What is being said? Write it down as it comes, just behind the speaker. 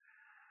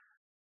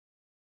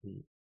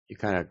You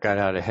kind of got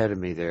out ahead of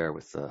me there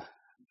with the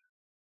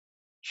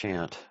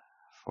chant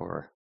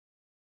for,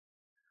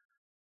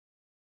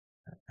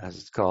 as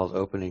it's called,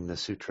 opening the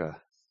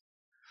sutra.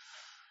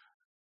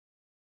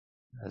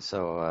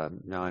 So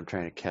now I'm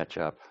trying to catch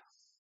up.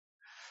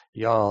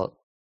 Y'all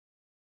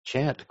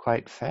chant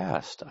quite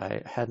fast.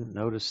 I hadn't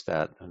noticed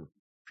that in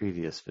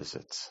previous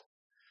visits.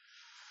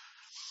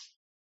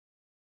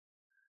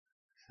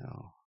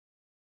 So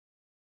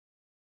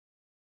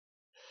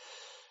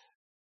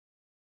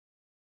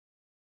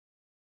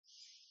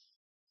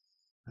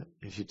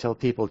if you tell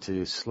people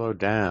to slow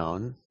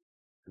down,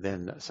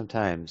 then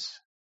sometimes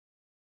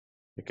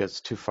it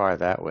gets too far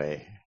that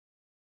way,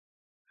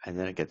 and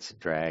then it gets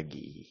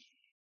draggy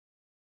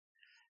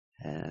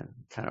and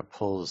kind of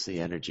pulls the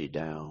energy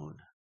down.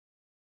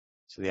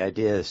 So the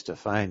idea is to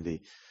find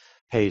the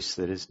pace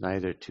that is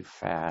neither too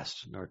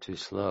fast nor too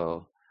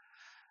slow,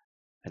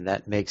 and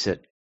that makes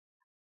it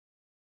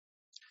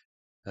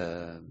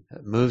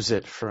moves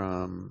it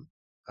from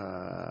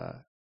a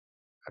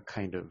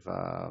kind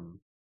of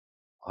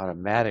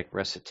automatic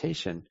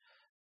recitation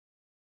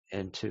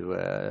into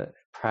a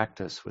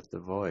practice with the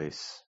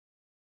voice.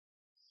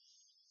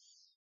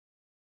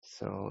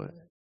 So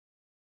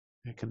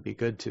it can be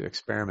good to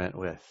experiment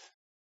with.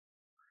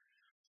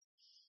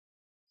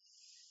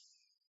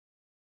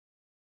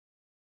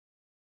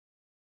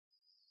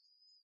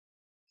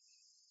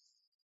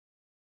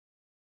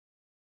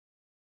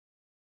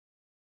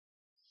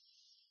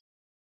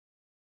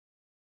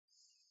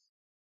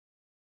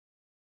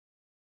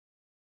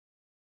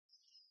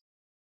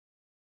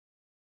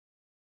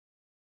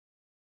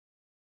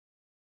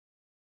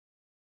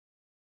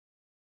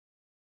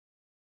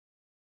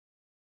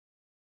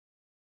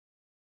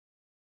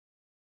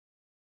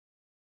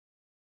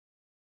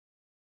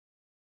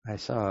 I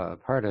saw a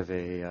part of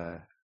a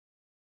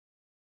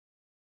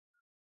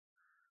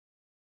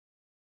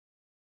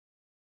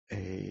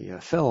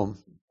film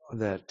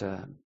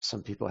that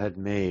some people had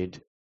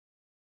made,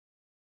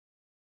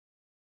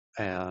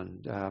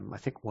 and I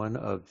think one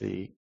of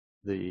the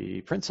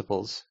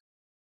principals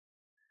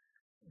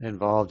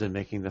involved in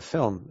making the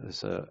film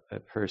is a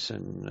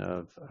person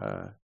of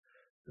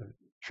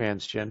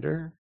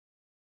transgender,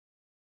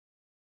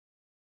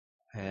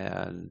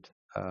 and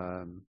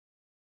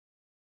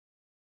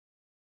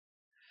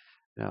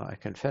now I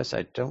confess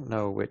I don't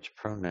know which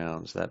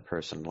pronouns that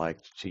person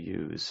liked to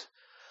use,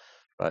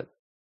 but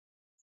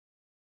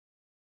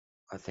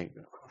I think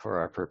for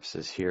our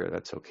purposes here,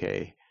 that's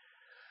okay.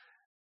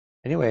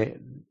 Anyway,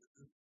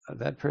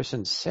 that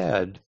person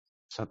said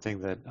something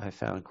that I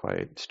found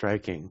quite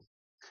striking.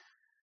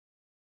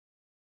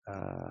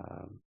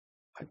 I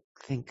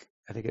think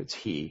it's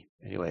he.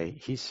 Anyway,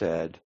 he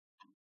said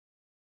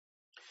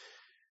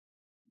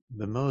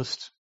the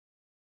most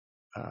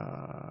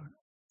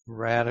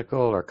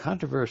radical or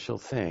controversial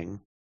thing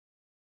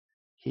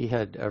he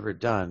had ever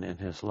done in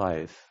his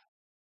life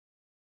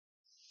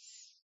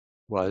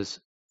was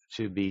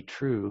to be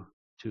true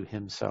to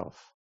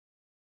himself.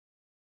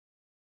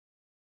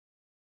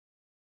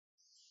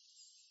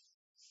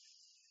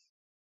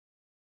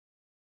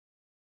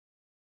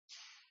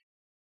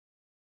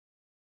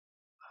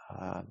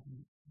 Uh,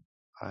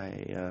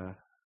 I,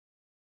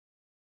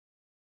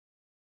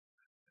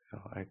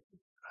 I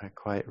I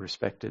quite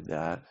respected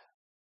that,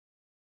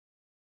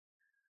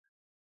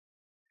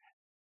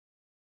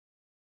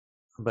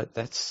 but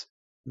that's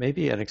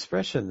maybe an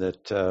expression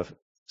that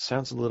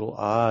sounds a little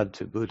odd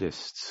to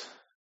Buddhists.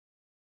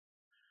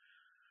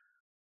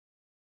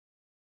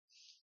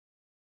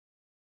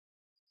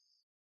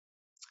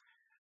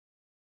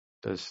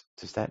 Does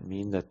that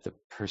mean that the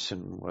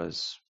person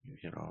was,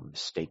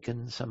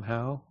 mistaken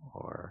somehow,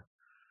 or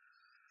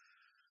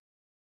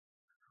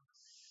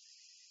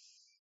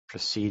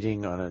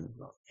proceeding on an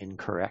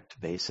incorrect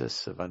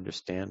basis of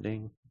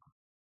understanding?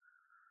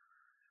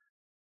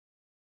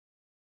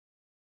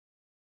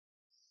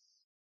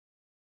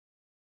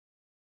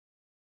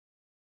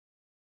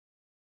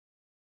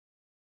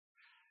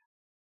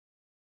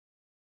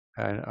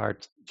 And our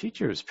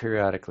teachers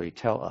periodically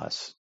tell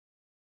us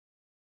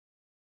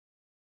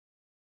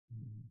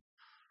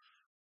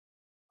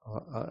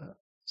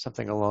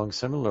something along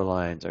similar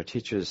lines. Our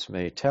teachers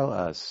may tell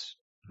us,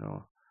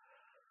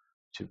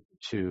 to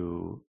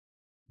to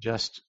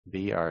just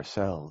be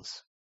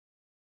ourselves,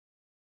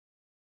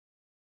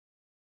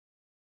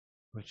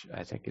 which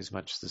I think is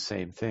much the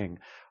same thing.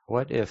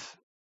 What if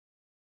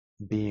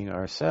being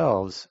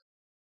ourselves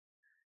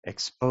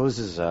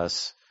exposes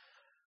us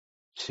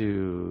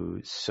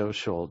to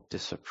social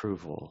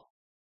disapproval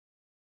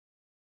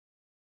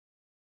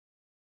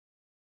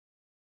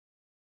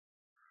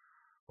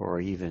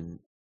or even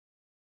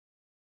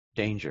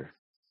danger?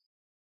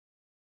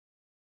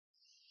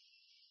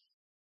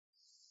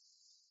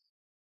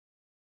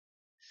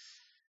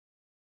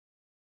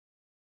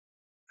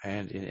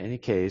 And in any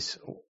case,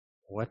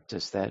 what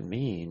does that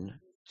mean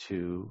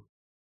to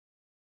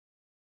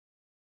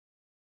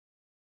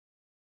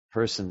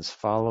persons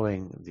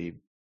following the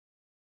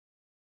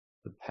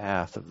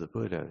path of the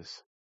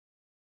Buddhas?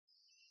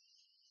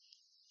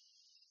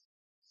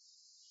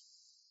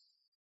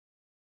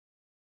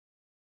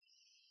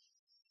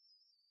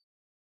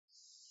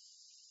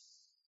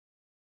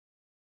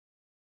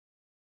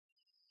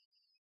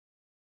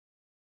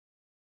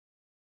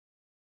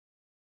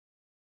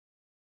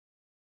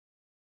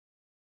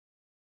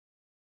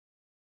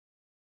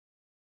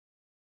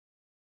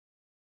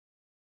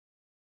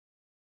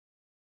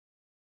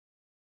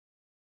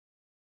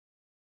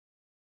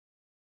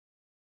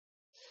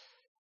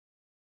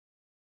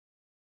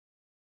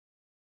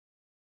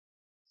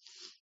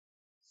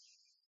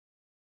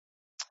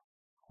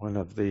 One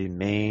of the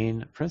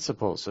main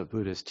principles of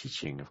Buddha's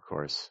teaching, of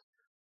course,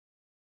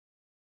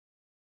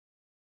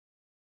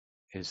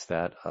 is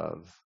that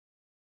of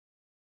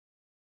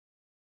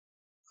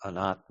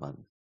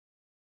anatman,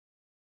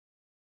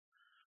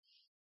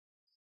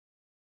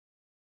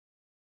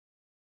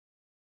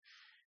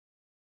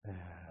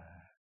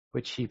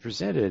 which he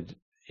presented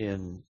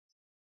in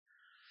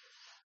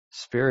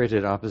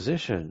spirited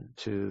opposition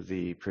to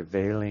the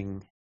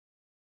prevailing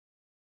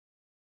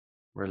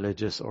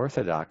religious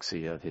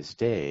orthodoxy of his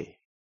day,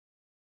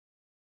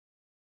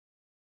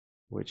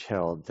 which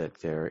held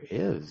that there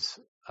is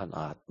an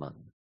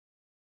Atman.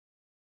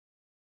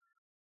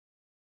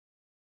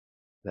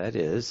 That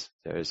is,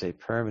 there is a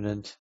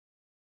permanent,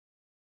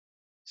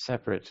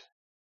 separate,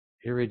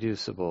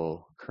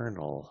 irreducible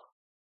kernel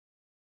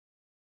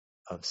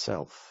of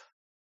self.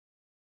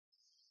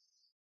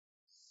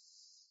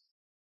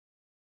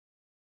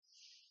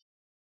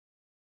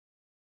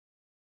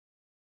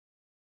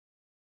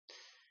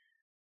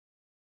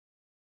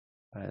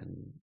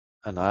 And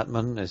an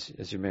Atman,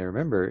 as you may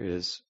remember,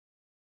 is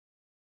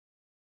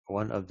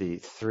one of the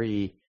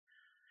three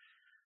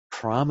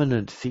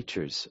prominent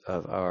features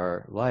of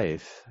our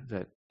life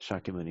that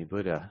Shakyamuni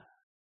Buddha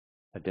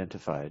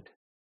identified.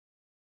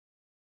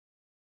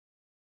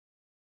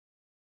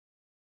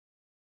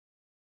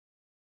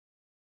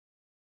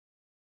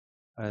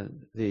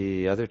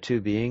 The other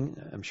two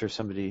being, I'm sure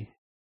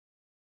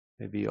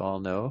maybe you all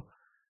know,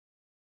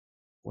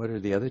 what are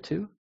the other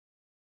two?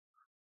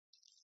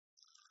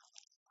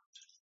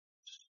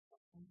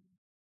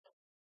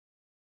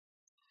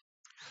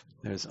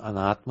 There's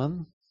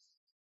anatman.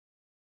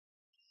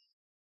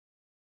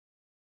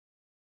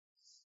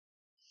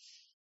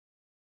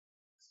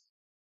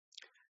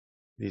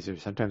 These are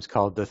sometimes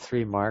called the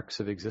three marks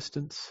of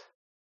existence.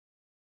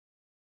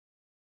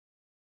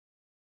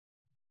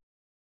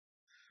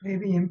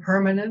 Maybe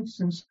impermanence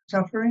and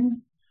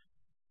suffering.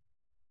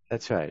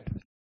 That's right.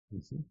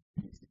 Mm-hmm.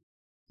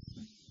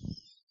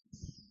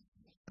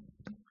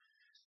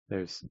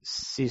 There's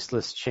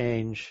ceaseless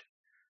change.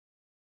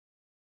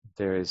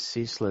 There is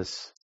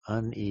ceaseless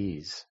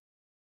unease.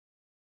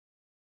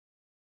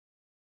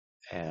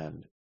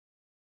 And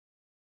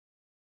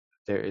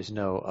there is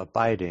no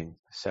abiding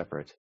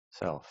separate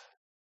self.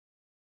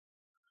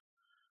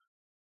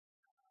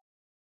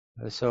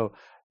 So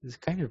this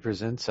kind of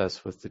presents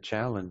us with the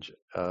challenge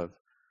of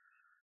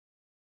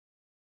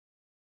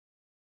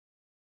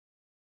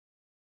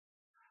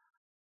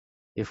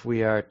if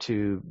we are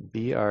to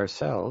be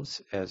ourselves,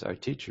 as our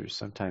teachers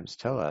sometimes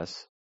tell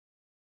us,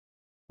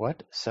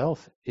 what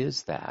self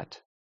is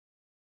that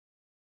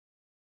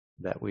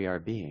we are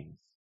being?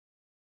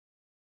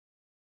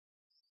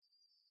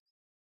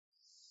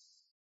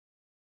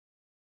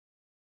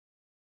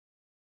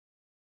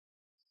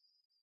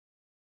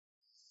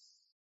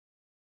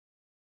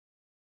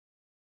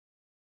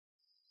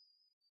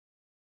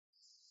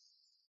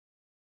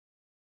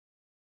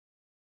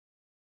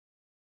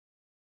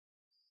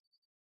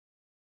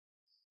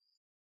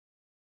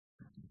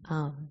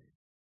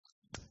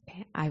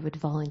 I would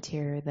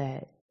volunteer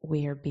that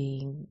we are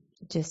being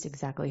just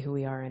exactly who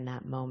we are in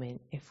that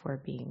moment if we're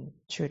being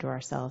true to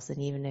ourselves.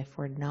 And even if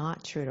we're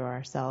not true to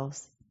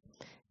ourselves,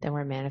 then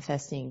we're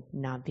manifesting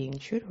not being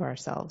true to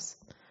ourselves.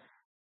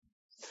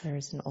 There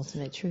is an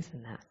ultimate truth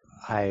in that.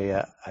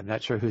 I'm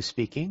not sure who's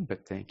speaking,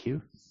 but thank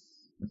you.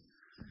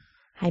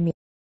 Hi,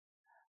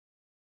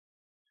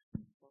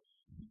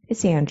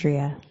 it's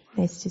Andrea.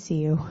 Nice to see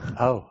you.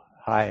 Oh,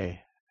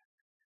 hi.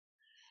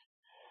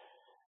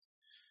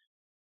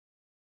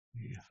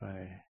 If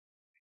I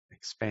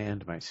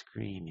expand my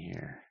screen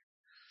here.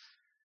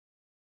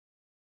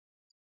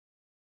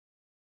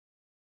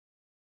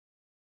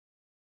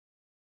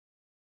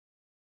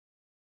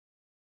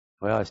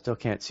 Well, I still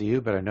can't see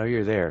you, but I know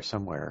you're there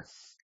somewhere.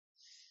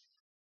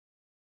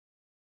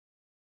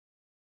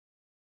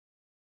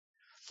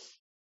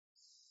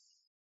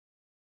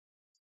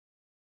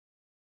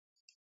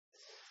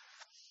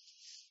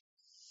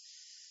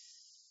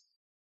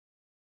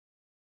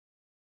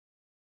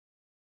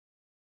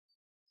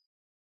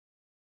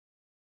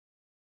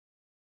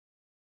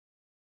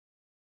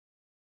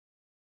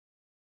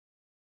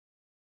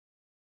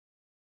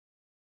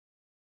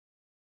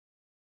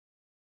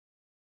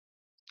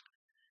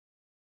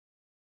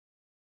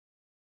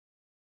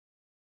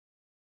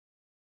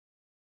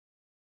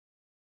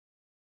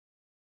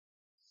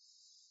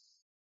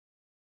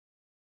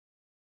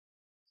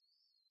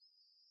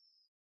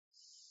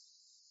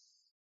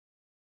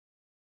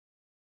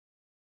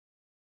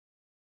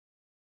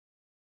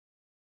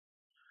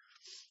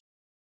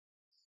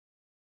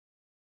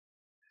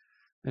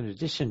 In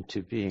addition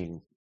to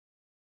being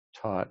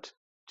taught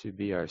to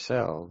be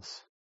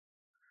ourselves,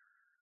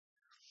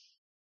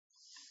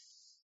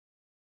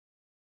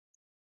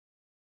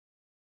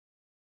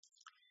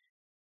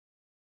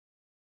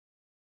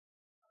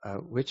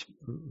 which,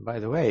 by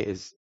the way,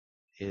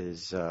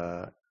 is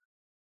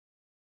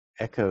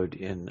echoed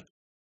in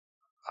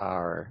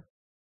our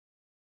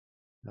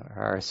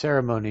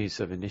ceremonies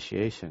of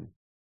initiation.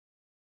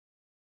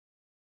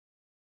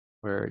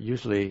 where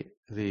usually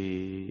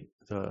the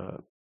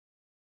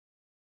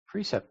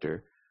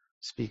preceptor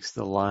speaks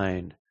the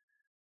line,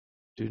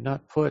 "Do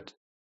not put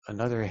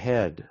another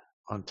head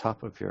on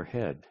top of your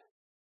head."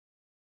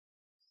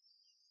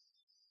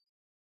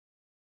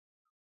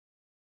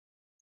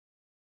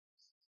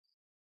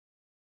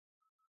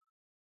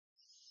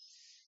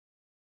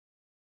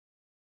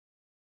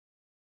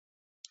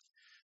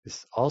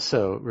 This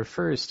also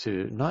refers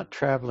to not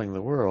traveling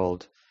the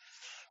world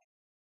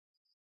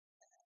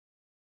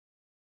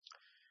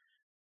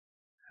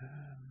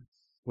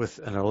with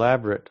an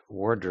elaborate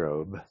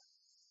wardrobe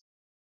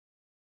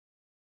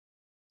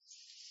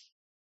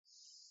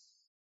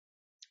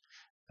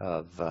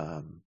of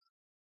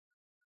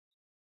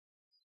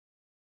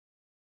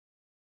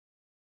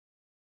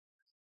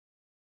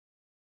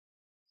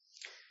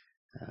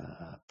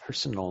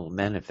personal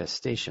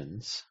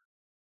manifestations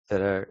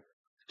that are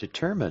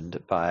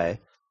determined by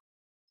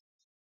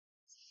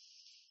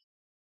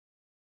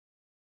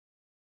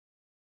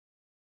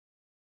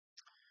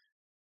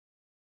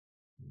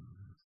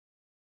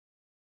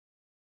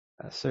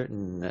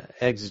certain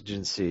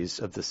exigencies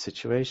of the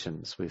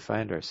situations we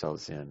find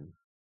ourselves in.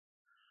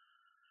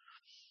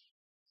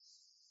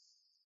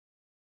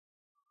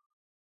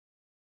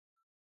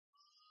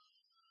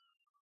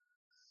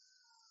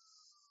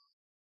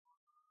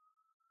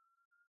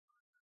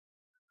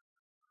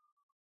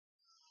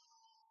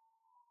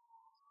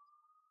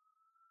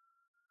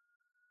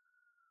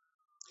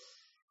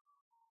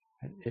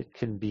 It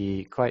can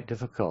be quite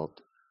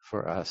difficult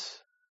for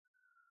us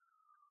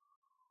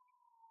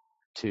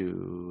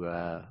to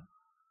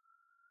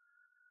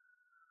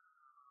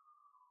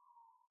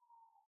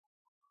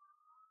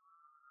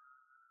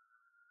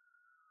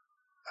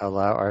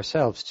allow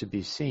ourselves to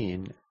be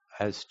seen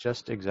as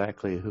just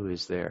exactly who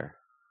is there.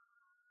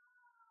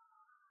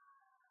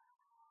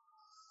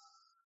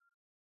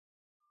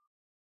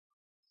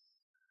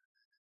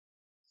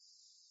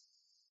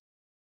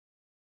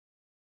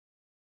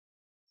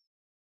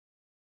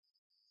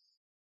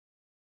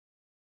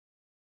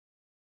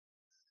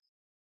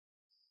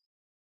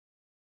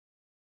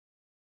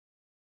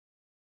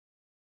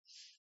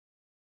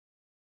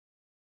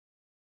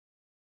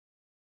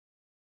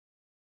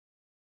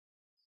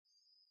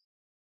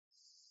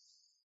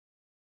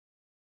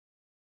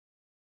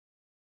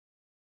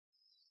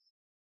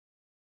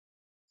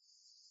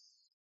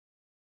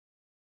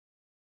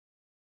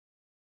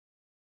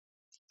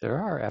 There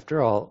are,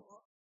 after all,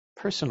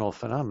 personal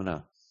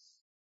phenomena.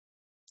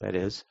 That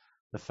is,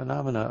 the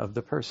phenomena of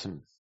the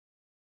person.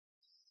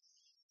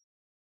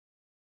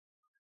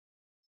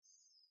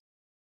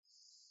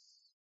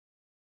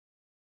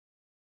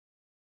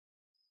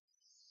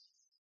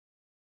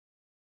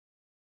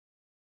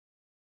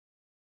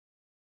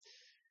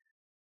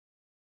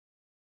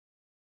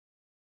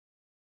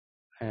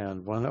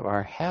 And one of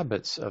our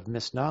habits of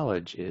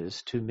misknowledge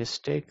is to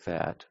mistake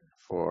that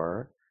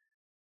for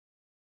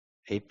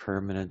a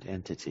permanent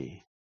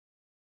entity.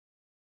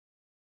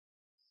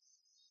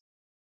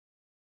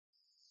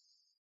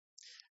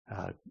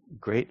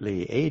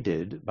 Greatly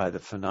aided by the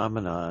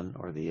phenomenon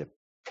or the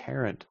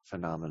apparent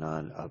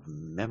phenomenon of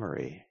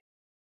memory.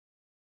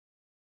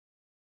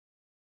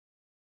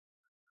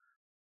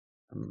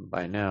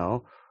 By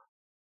now,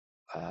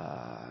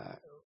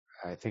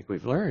 I think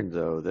we've learned,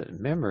 though, that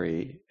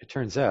memory, it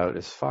turns out,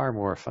 is far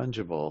more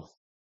fungible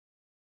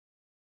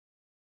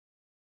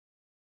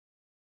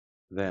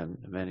than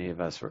many of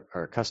us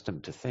are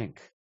accustomed to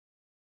think.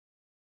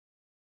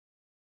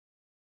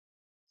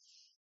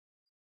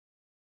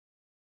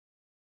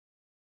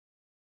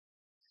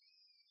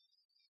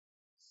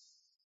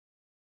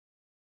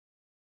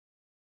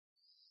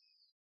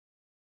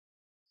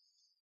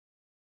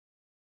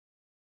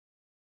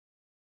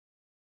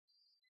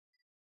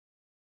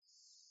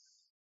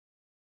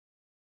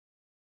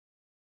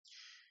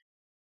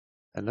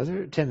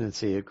 Another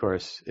tendency, of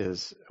course,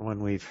 is when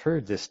we've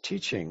heard this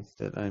teaching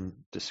that I'm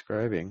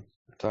describing,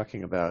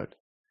 talking about,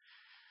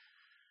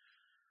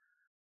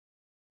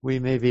 we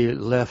may be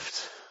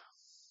left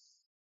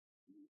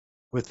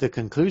with the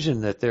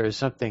conclusion that there is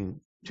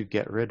something to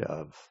get rid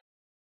of.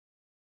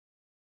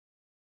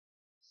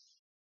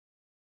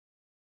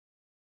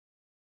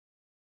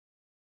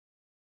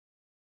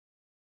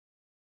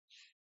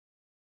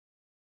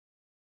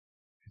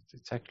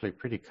 It's actually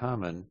pretty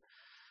common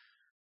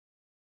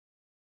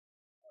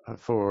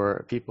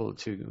for people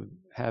to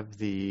have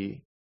the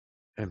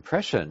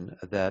impression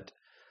that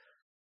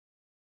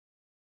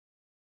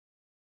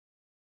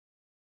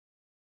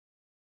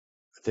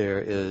there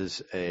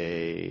is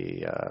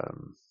a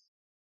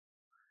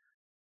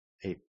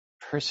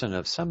person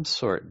of some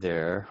sort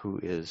there who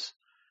is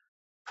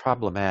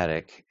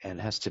problematic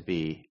and has to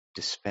be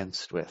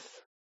dispensed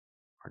with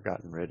or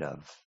gotten rid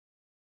of.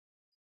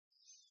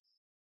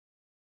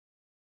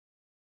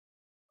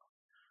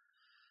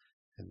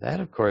 And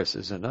that, of course,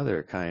 is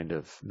another kind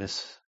of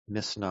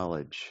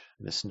misknowledge,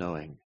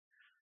 misknowing.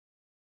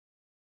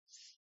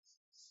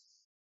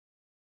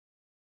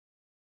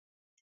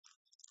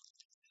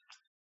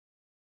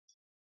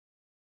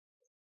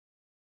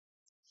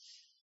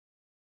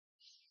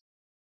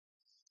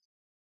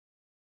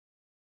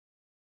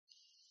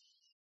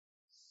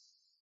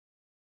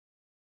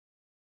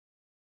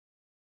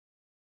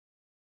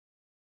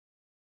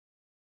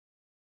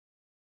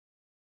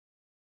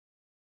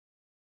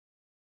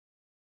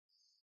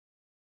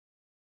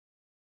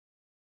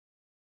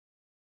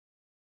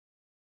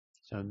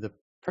 So the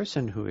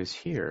person who is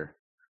here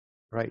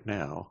right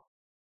now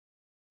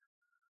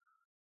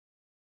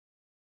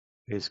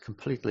is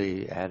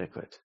completely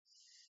adequate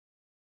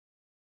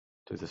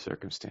to the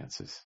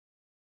circumstances.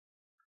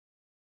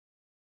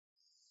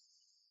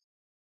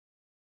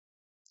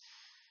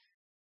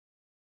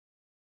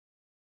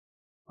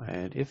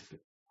 And if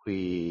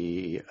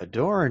we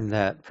adorn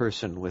that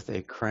person with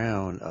a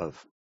crown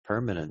of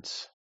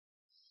permanence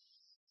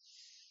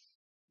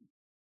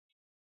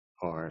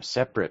or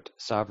separate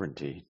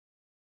sovereignty,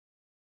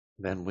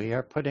 then we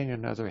are putting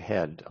another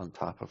head on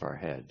top of our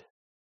head.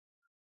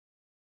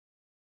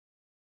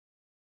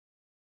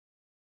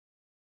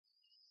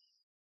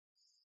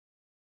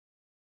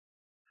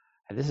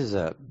 And this is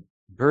a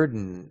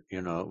burden,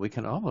 we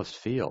can almost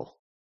feel.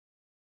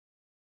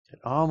 It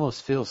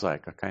almost feels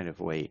like a kind of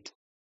weight.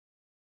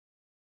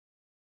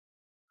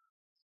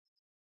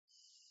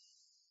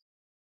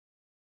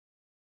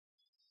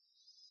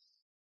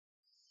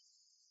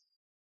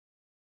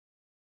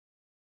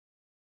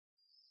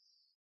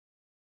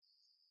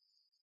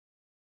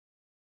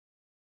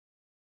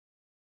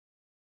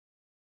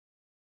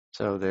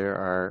 So there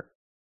are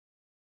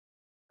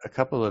a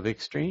couple of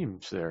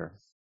extremes there.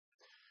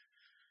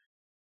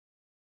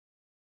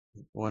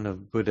 One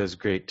of Buddha's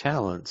great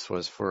talents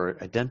was for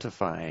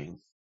identifying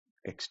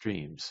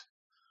extremes.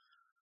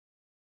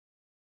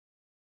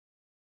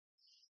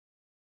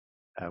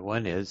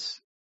 One is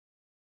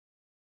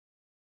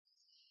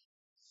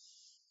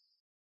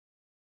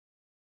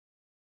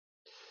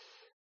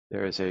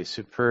there is a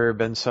superb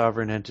and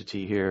sovereign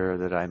entity here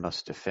that I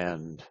must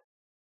defend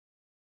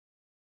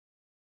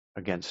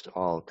against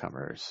all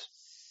comers.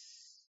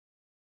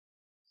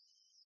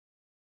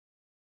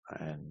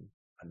 And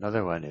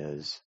another one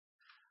is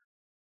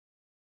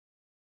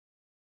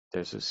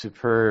there's a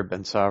superb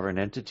and sovereign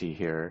entity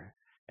here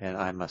and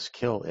I must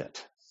kill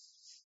it.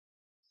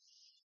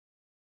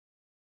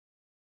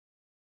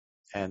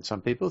 And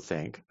some people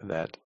think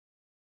that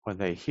when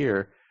they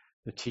hear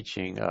the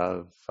teaching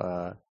of,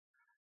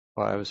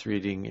 I was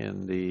reading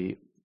in the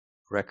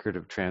Record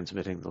of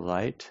Transmitting the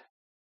Light,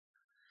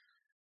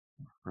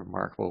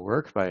 remarkable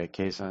work by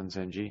Keizan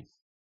Zenji.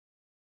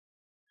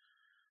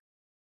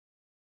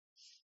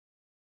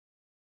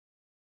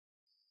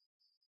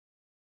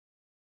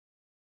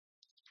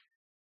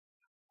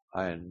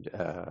 And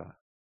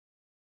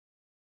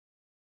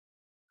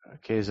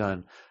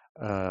Keizan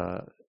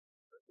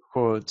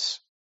quotes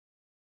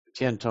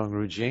Tiantong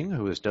Rujing,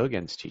 who is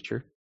Dogen's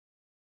teacher,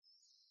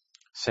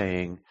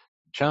 saying,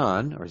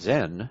 Chan, or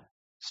Zen,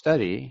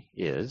 study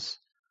is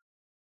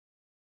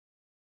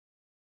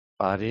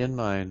body and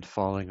mind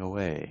falling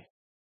away.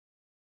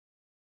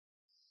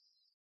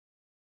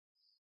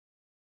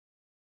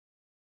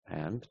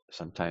 And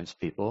sometimes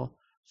people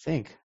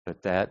think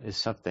that that is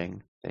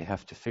something they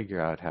have to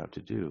figure out how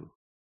to do.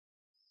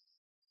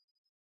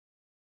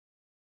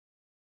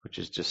 Which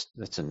is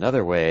that's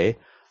another way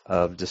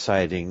of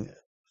deciding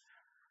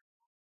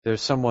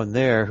there's someone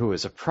there who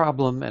is a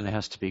problem and it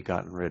has to be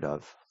gotten rid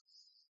of.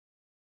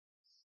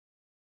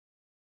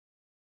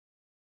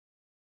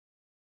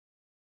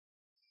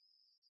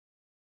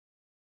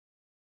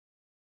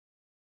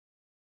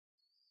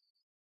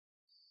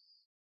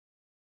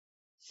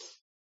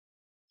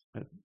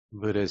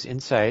 Buddha's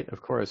insight,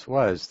 of course,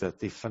 was that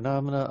the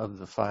phenomena of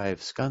the five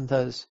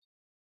skandhas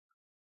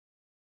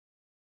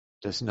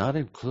does not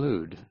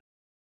include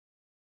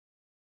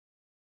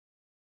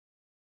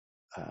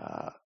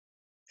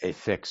a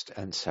fixed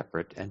and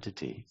separate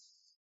entity,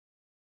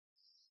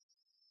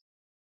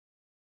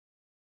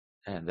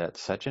 and that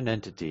such an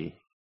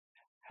entity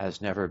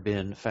has never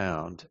been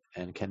found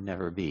and can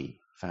never be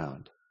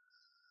found.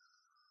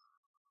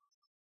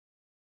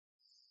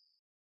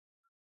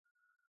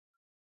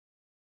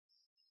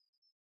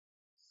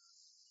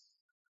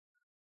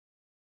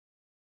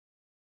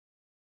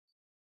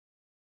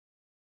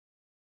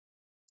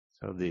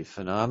 So the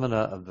phenomena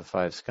of the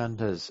five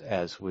skandhas,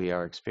 as we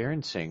are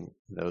experiencing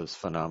those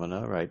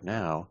phenomena right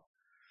now,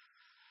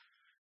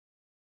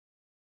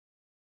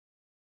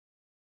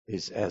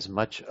 is as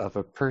much of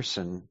a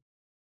person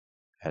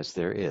as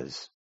there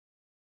is.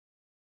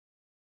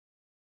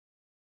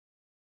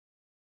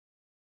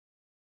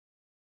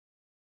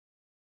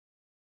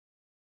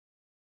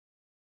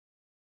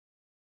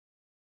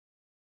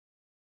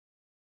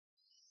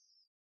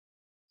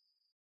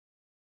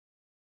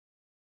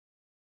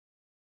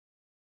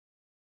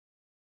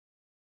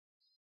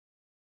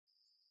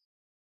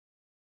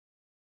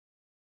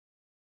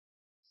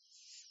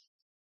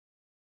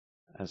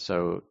 And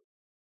so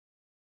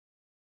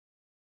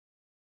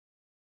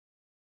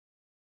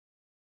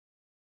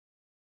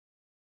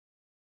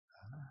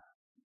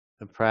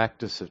the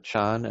practice of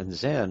Chan and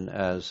Zen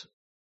as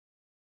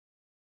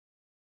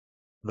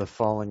the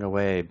falling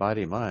away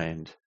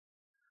body-mind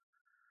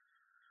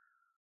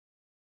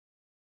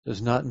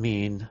does not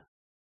mean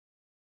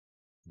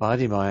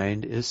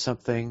body-mind is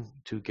something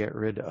to get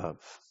rid of.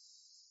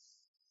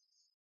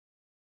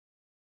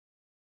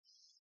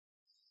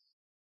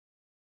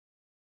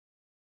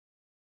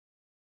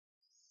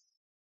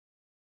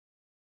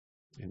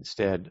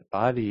 Instead,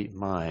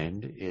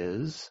 body-mind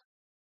is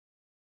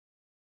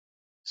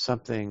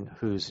something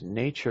whose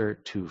nature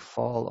to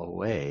fall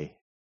away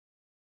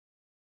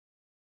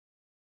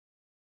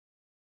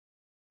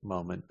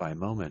moment by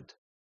moment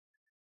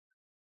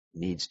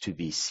needs to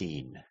be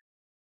seen.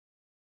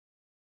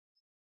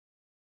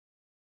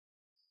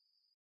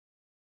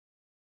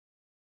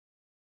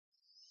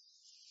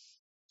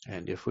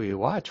 And if we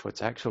watch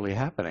what's actually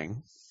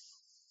happening,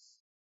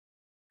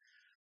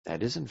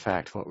 that is in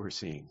fact what we're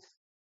seeing.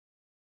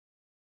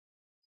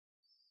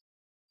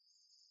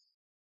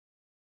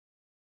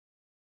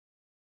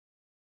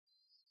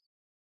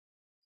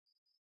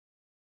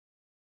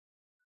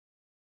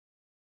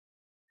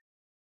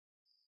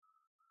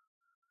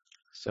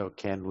 So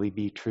can we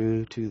be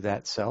true to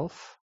that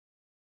self?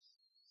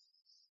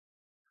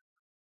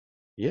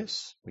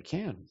 Yes, we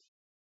can.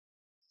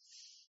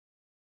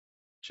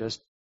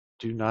 Just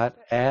do not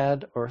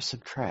add or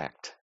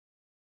subtract.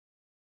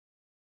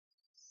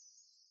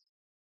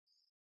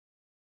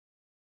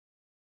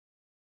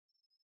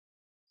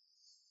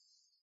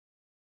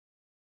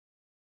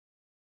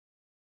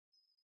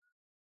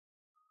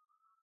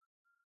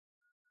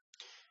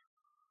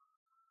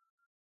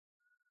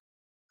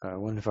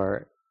 One of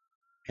our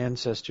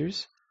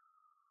ancestors,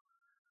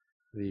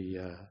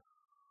 if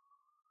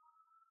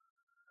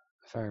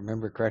I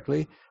remember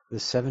correctly, the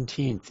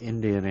 17th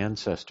Indian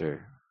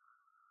ancestor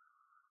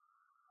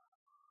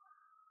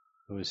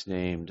was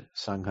named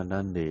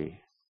Sanghanandi.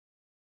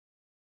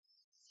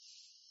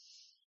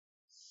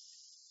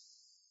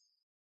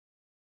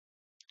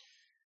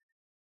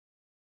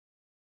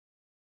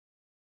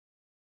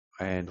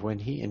 And when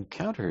he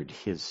encountered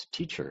his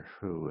teacher,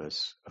 who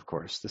was, of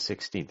course, the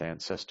 16th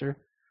ancestor,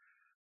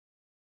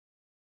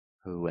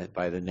 who went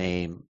by the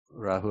name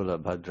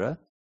Rahula Bhadra,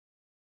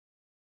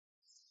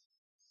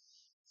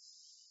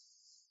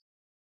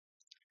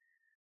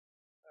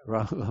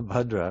 Rahula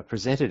Bhadra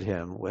presented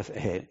him with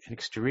an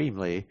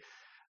extremely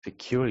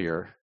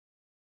peculiar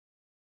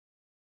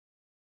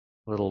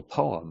little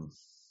poem.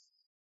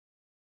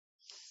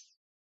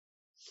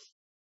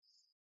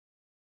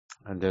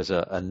 And there's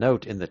a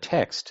note in the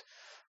text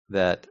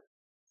that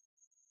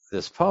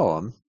this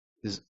poem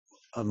is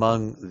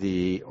among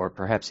the, or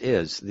perhaps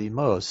is, the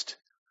most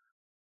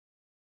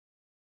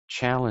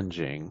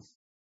challenging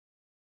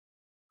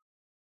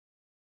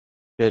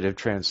bit of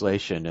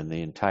translation in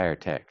the entire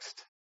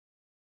text.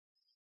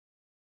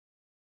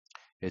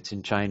 It's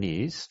in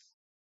Chinese,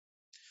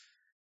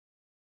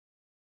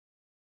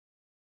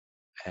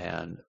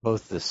 and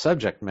both the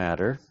subject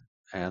matter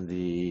and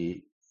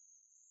the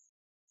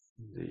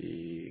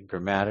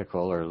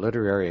grammatical or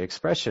literary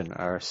expression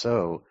are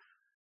so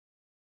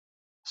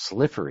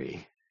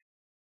slippery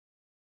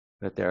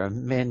that there are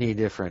many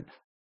different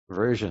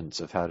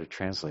versions of how to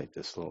translate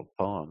this little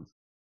poem.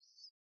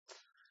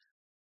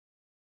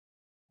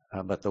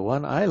 But the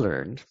one I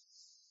learned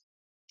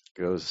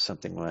goes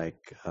something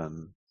like,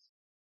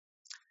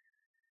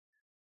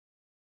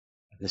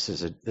 this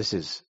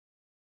is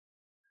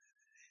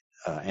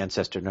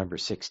ancestor number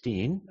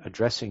 16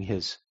 addressing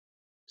his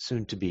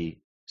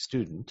soon-to-be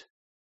student,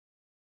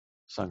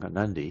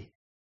 Sanghanandi,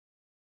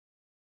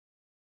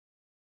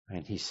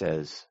 and he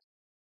says,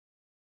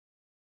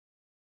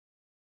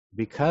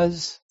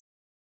 "Because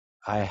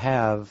I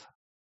have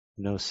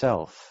no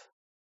self,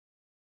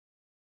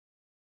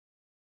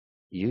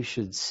 you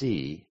should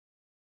see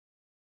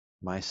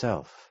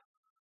myself.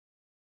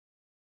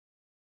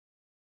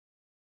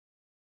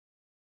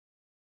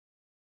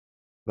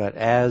 But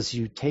as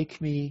you take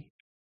me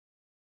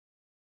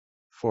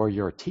for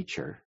your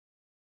teacher,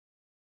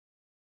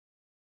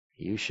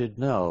 you should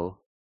know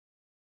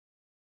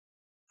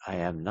I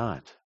am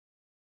not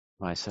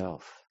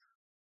myself."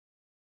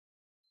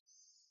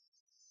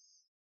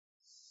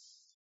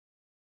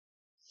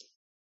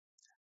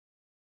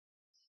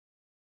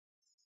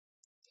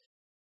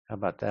 How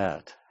about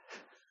that?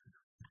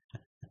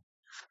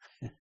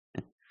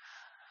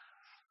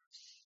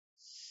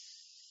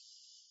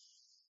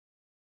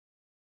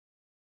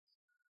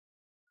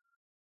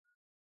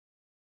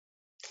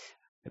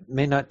 It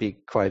may not be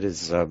quite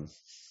as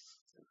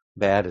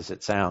bad as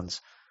it sounds.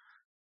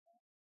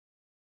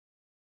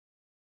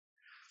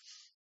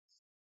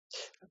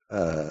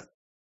 I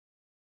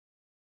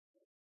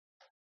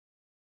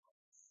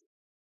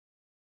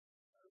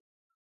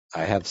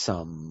have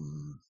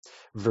some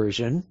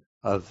version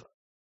of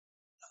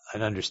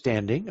an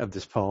understanding of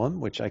this poem,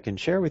 which I can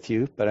share with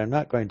you, but I'm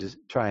not going to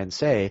try and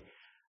say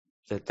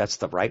that that's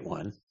the right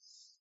one.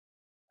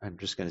 I'm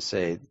just going to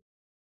say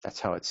that's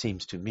how it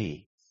seems to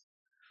me.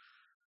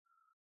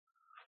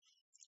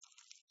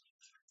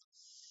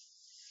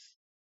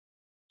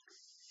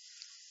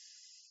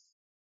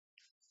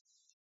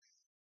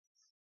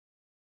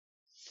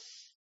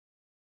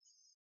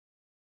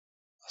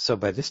 So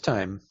by this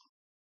time,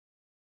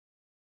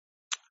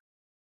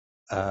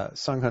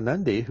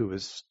 Sanghanandi, who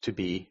was to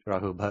be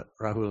Rahula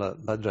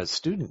Bhadra's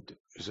student,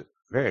 was a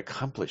very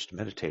accomplished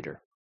meditator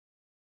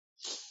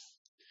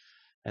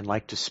and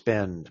liked to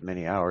spend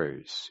many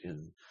hours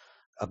in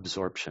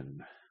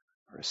absorption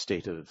or a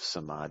state of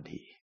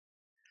samadhi.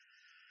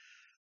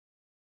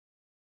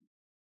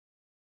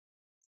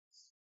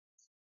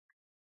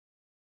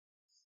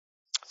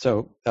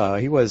 So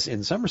he was,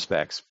 in some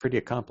respects, pretty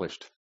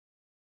accomplished.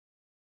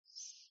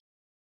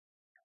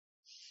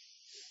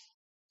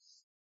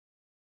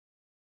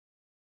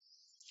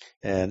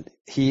 And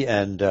he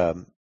and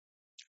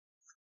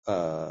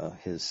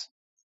his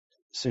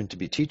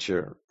soon-to-be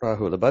teacher,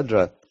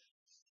 Rahulabhadra,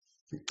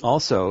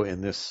 also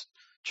in this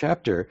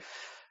chapter,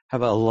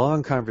 have a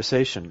long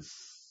conversation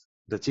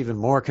that's even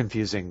more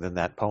confusing than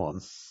that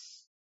poem.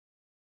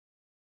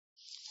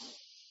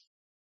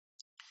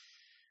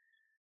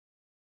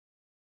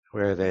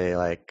 Where they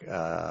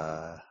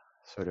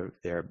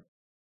they're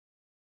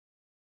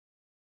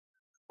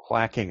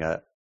whacking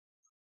a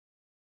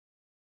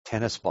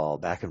tennis ball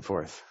back and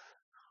forth.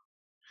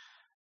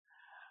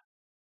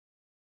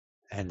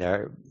 And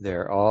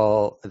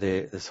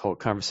this whole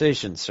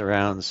conversation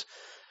surrounds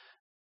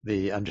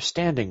the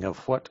understanding of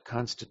what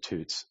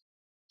constitutes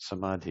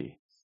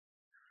samadhi.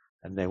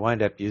 And they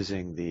wind up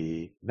using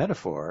the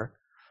metaphor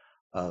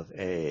of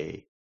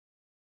a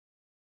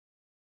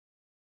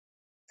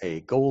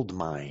gold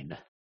mine.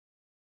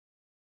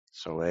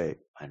 So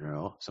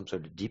some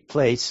sort of deep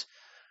place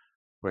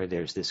where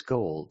there's this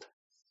gold.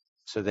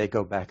 So they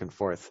go back and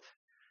forth.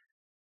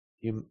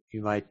 You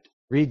might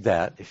read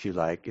that if you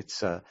like. It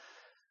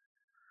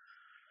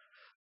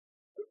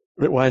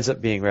winds up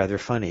being rather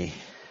funny.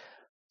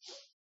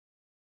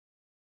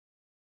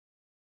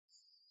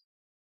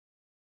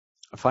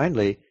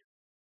 Finally,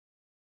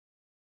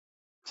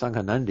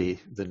 Sanghanandi,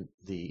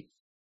 the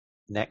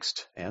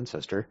next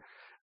ancestor,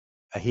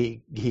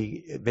 he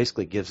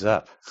basically gives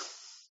up.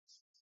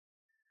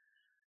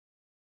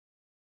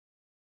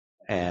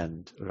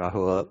 And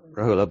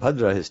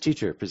Rahulabhadra, his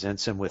teacher,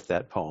 presents him with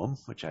that poem,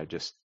 which I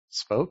just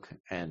spoke,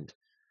 and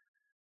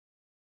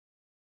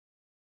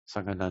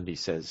Sanghanandi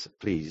says,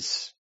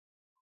 please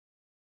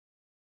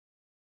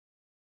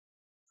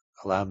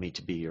allow me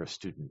to be your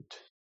student.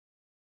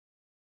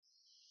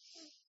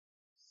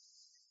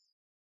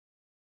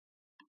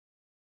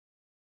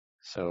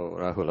 So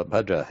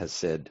Rahulabhadra has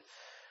said,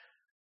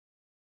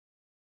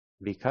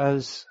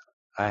 because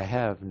I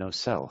have no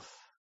self,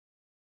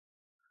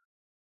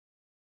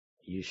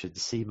 you should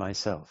see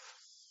myself.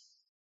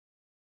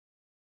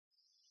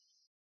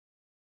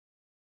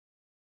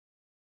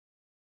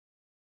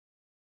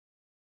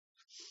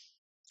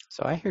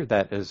 So I hear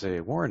that as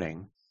a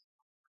warning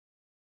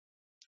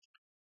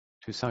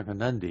to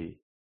Sanghanandi,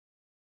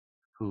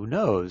 who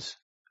knows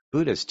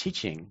Buddha's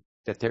teaching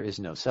that there is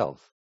no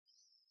self.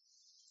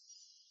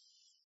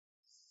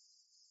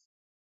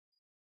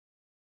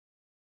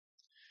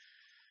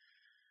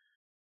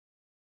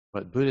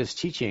 But Buddha's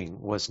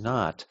teaching was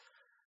not,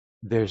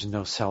 there's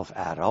no self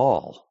at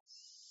all.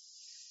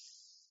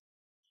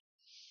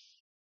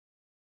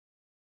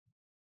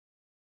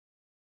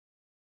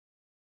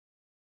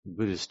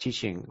 Buddha's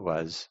teaching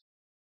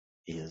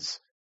is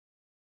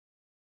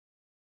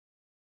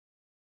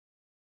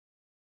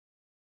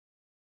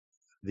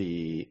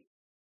the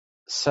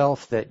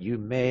self that you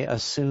may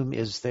assume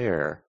is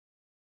there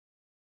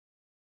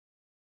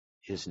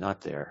is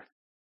not there.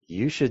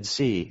 You should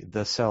see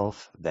the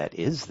self that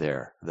is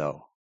there,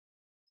 though.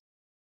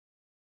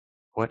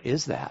 What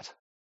is that?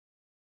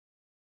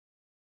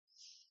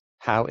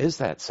 How is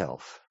that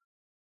self?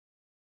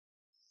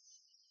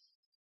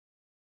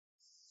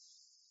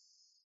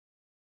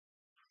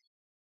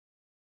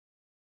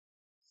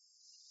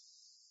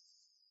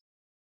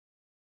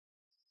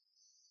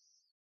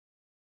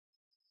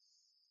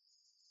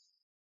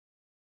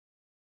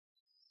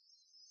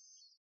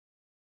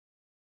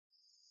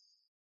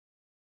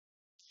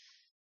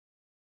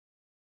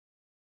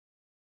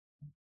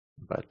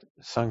 But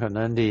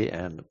Sanghanandi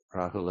and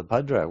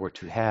Rahulabhadra were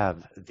to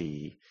have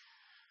the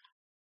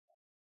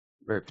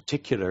very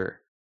particular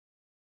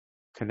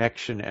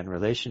connection and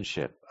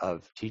relationship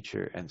of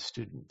teacher and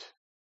student.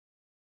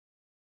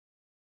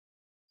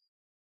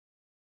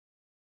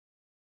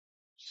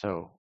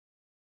 So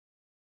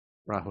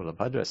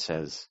Rahulabhadra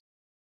says,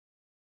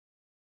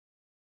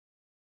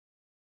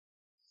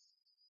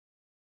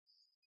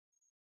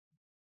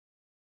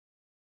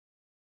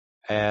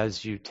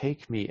 as you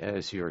take me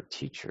as your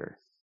teacher,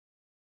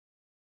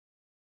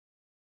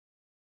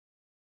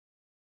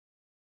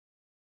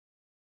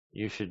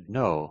 you should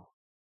know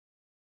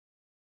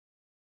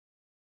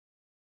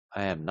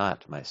I am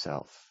not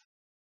myself.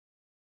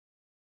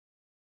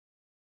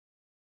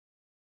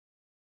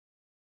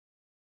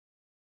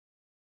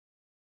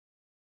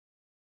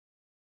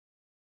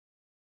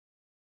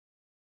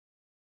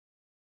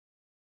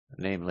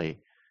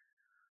 Namely,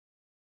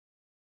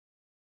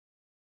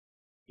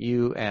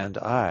 you and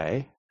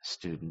I,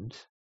 student,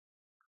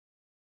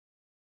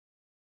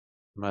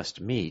 must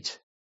meet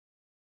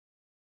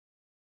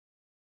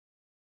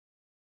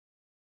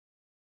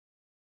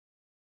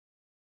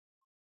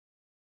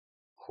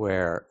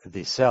where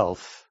the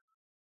self,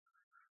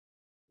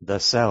 the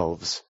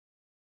selves,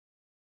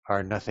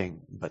 are nothing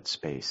but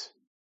space.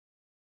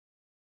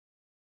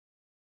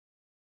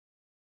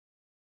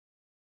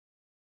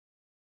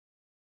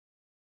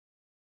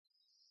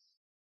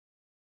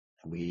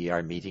 We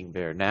are meeting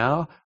there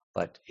now,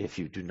 but if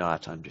you do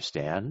not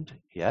understand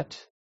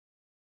yet,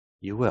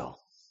 you will.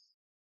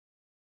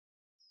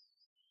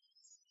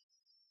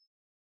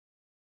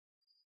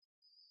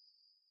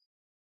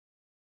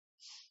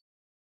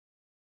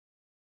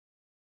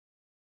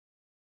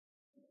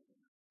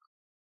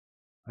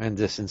 And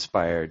this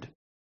inspired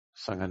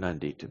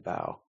Sanganandi to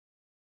bow.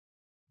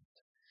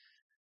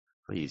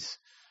 Please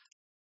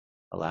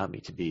allow me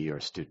to be your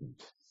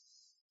student.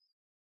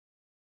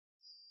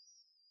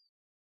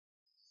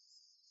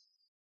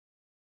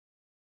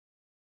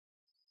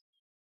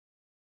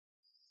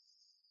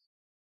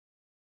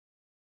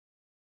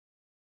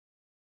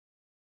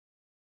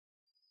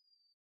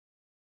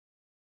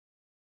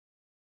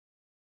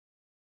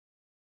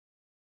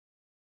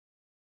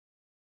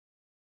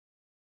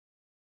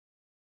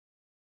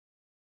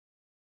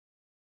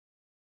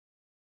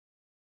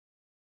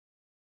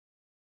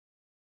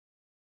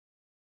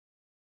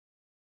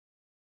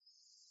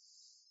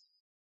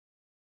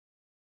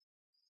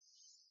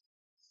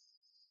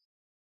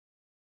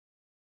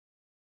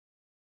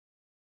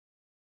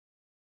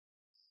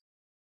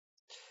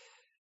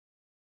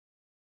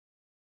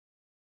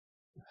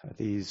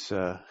 These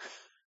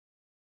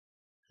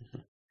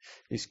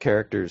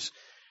characters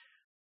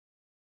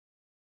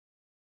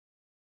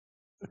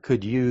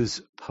could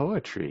use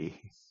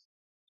poetry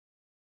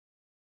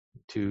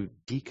to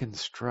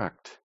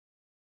deconstruct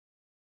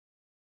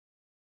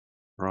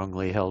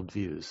wrongly held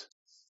views.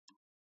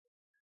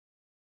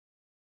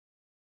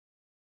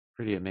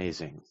 Pretty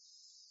amazing.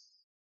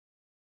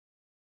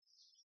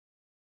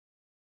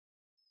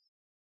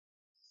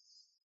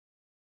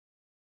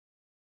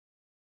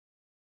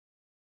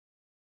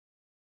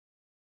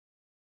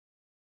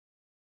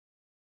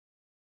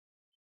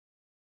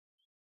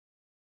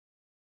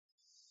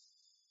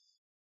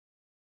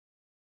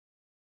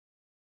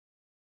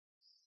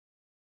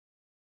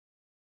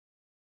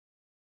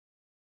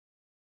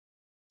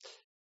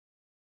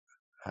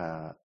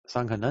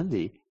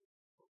 Sanghanandi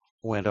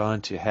went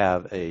on to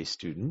have a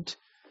student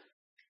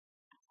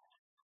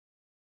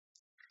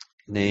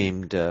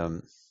named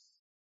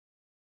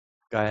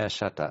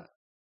Gayashata.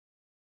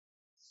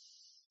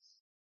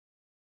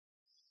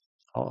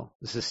 Oh,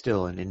 this is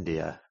still in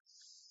India.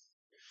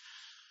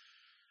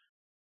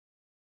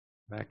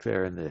 Back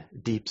there in the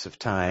deeps of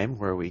time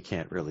where we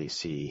can't really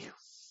see.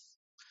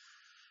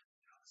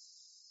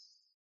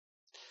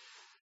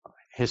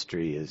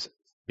 History is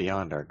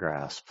beyond our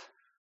grasp.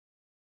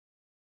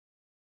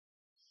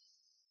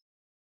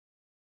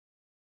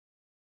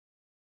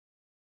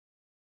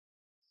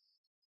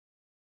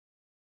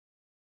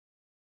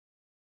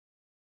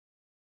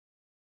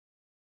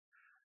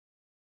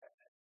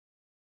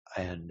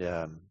 And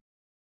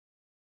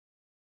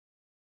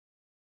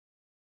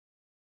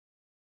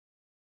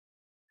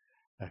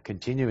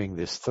continuing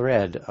this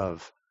thread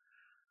of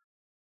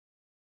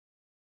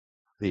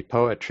the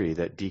poetry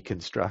that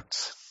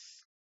deconstructs.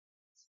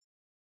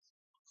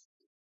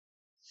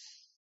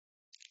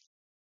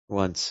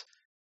 Once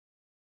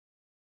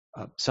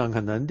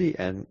Sanghanandi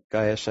and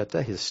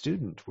Gayashata, his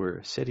student,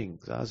 were sitting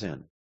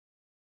zazen.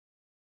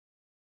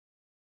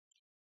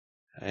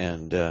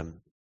 And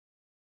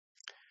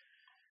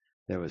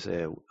there was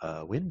a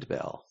wind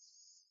bell.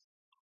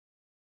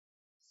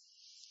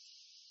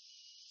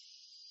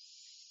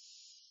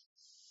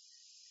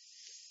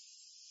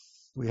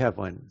 We have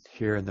one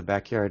here in the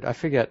backyard. I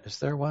forget, is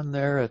there one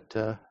there at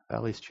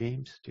Valley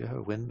Streams? Do you have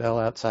a wind bell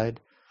outside?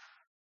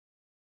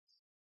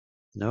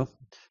 No?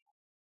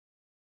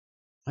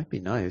 Might be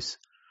nice.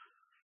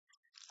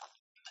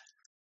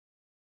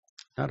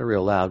 Not a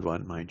real loud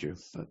one, mind you.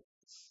 But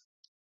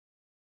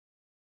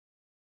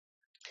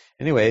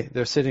anyway,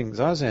 they're sitting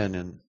zazen,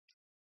 and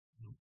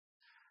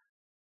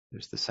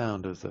there's the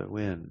sound of the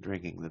wind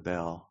ringing the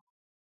bell.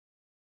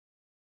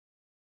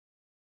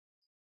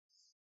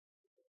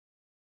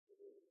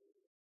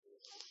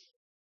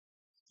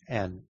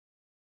 And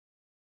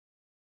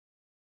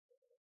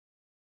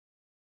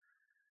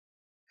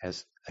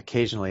as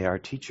occasionally our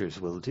teachers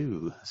will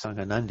do,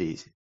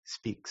 Sanghanandi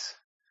speaks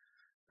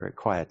very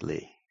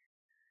quietly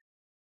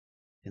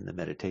in the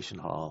meditation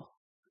hall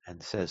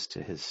and says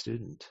to his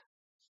student,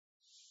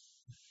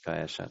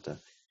 Gayashata,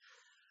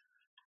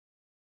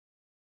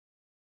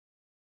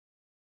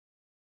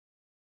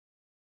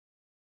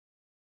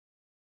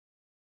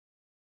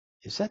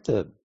 is that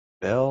the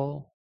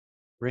bell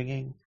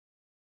ringing?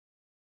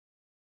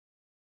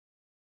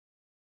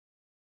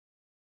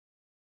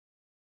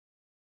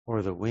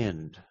 Or the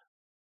wind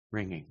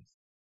ringing?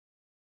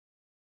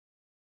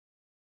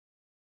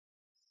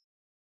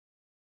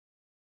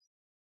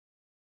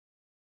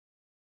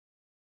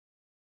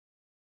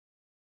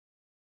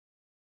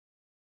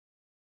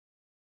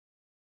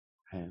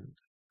 And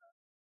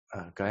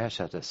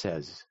Gayashata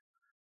says,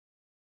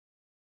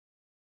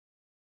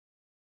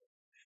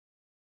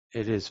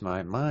 it is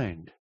my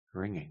mind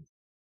ringing.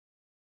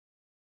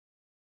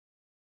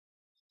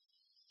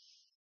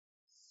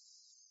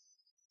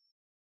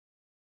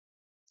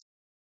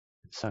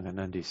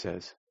 Sanghanandi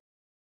says,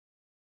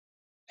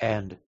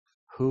 and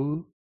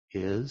who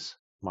is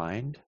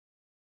mind?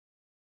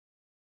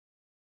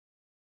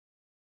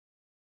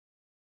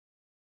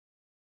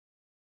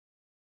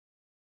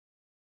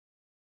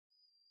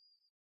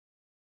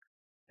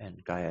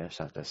 And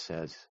Gayasata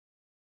says,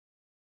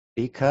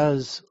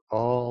 because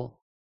all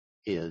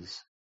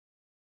is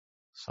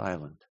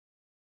silent.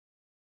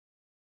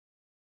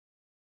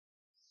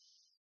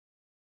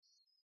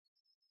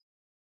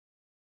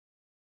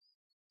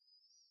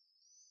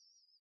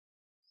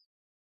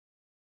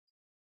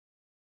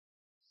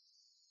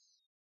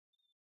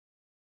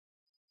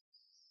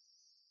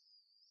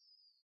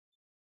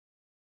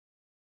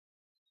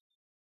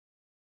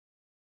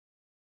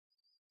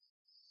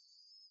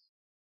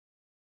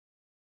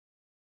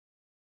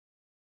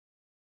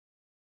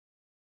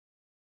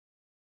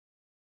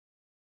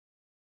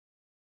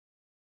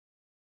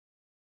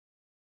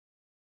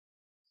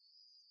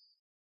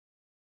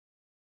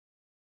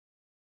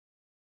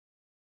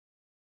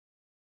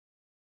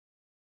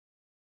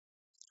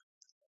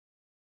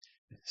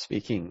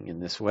 Speaking in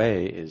this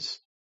way is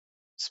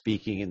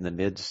speaking in the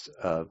midst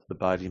of the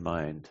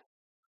body-mind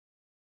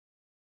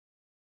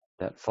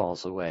that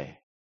falls away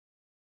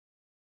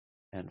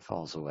and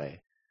falls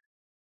away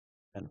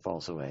and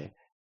falls away,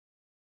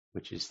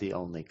 which is the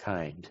only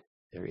kind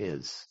there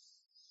is.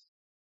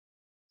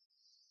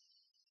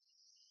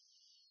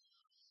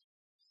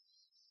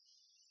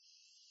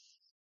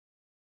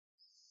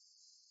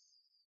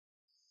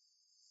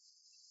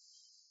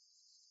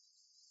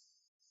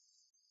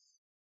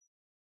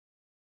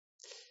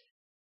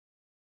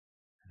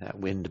 That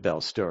wind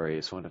bell story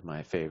is one of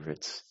my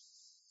favorites.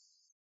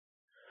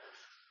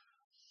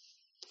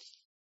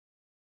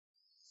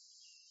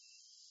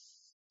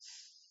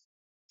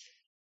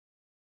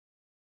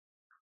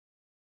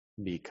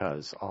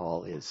 Because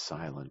all is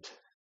silent.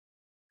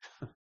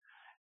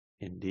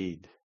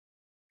 Indeed.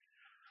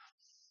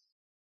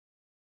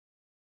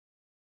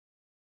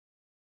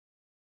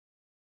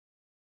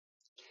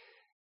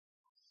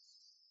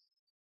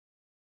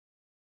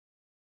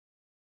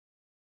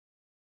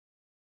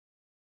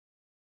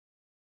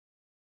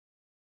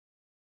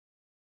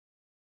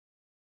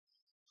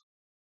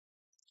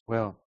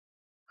 Well,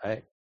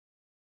 I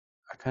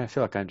kind of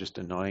feel like I'm just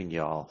annoying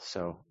y'all,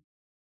 so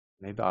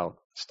maybe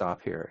I'll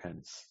stop here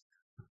and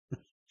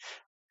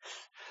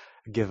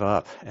give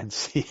up and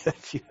see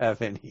if you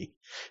have any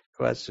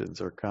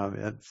questions or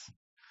comments.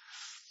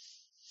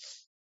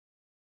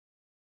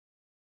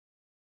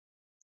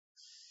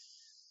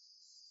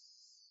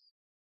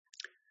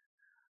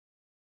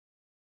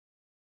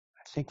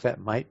 I think that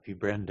might be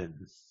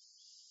Brendan.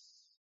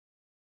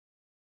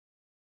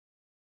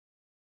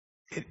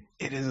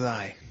 It is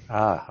I.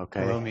 Ah,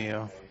 okay. Hello,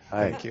 Mio.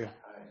 Hi. Thank you.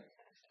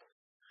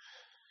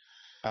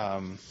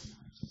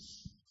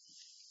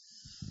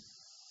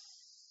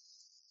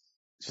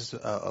 Just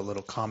a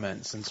little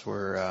comment since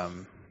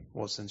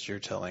since you're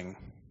telling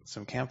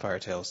some campfire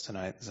tales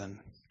tonight,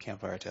 Zen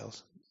campfire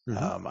tales.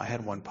 Mm-hmm. I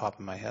had one pop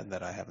in my head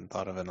that I haven't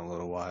thought of in a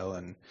little while,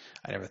 and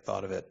I never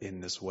thought of it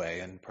in this way,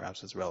 and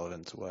perhaps it's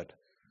relevant to what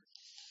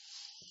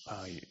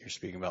you're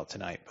speaking about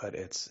tonight, but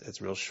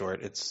it's real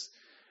short. It's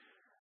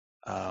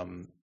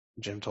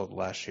Jim told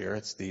last year.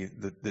 It's the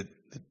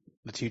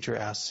teacher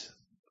asks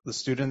the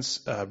students,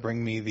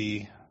 bring me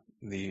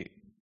the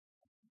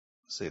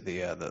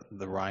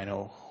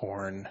rhino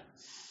horn.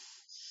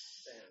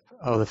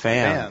 Oh, the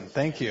fan.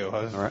 Thank you.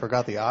 I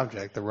forgot the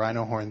object. The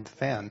rhino horn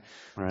fan.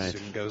 Right. The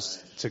student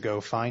goes to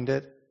go find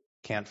it.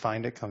 Can't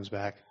find it. Comes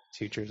back.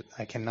 Teacher,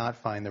 I cannot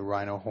find the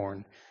rhino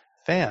horn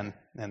fan.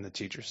 And the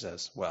teacher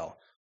says, well,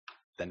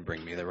 then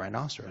bring me the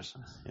rhinoceros.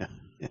 Yeah.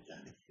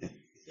 The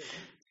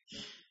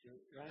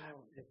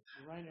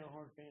rhino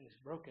horn fan is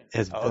broken.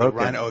 It's broken. broken.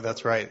 The rhino,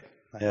 that's right.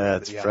 Yeah,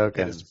 it's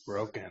broken. It is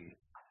broken.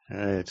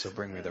 Right. So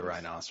bring me the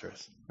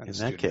rhinoceros. And In the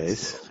that student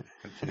case. is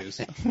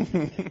confused.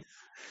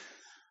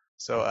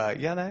 So,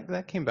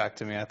 that came back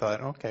to me. I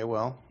thought, okay,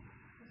 well,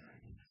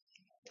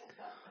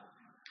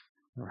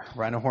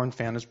 rhino horn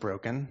fan is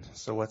broken.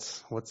 So what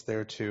is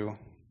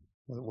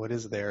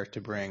there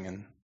to bring?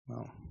 And,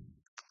 well,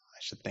 I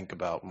should think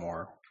about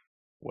more.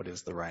 What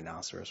is the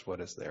rhinoceros?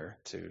 What is there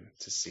to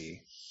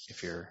see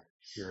if you're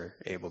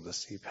able to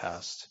see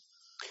past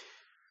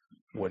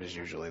what is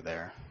usually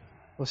there?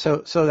 Well,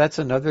 so that's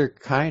another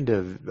kind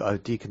of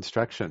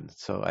deconstruction.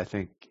 So I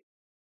think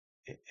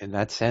in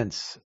that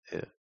sense,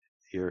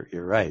 you're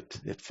right.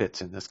 It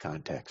fits in this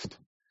context.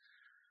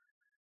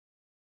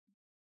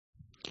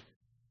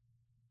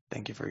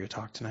 Thank you for your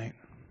talk tonight.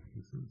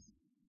 Mm-hmm.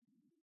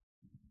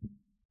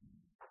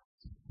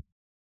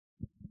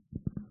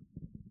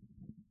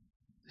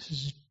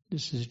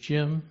 This is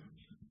Jim.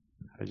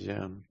 Hi,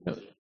 Jim.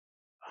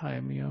 Hi,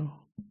 Mio.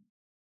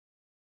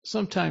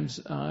 Sometimes,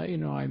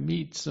 I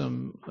meet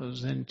some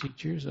Zen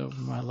teachers over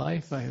my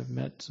life. I have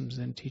met some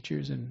Zen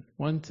teachers, and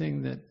one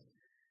thing that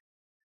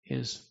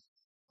is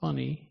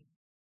funny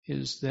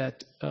is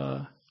that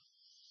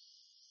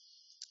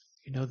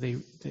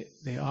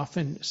they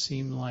often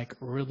seem like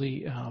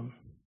really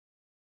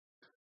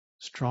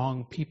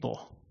strong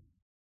people.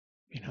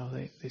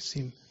 They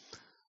seem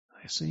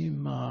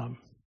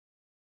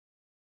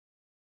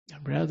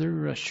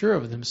rather sure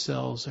of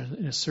themselves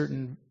in a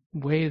certain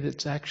way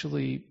that's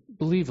actually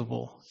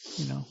believable.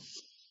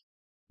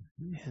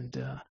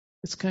 And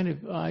it's kind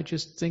of, I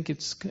just think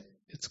it's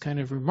it's kind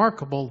of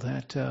remarkable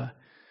that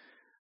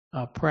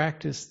a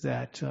practice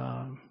that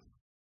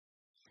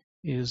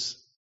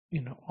is,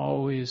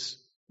 always,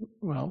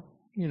 well,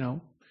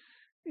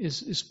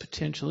 is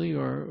potentially,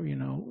 or,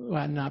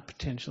 well, not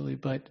potentially,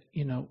 but,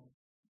 and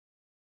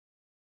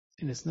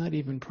it's not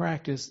even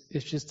practice.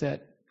 It's just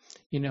that,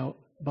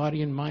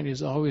 body and mind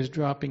is always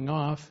dropping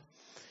off.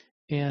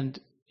 And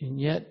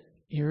yet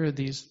here are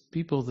these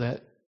people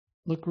that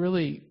look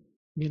really,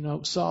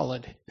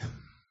 solid.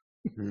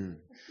 Mm.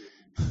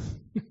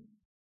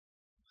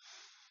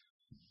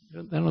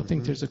 I don't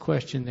think there's a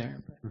question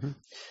there. Mm-hmm.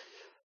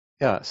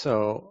 Yeah.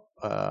 So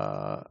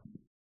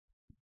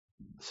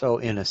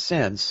in a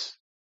sense,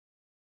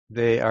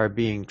 they are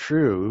being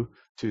true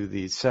to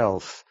the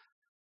self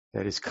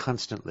that is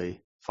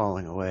constantly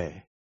falling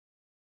away.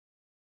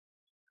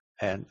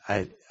 And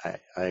I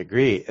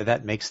agree.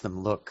 That makes them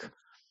look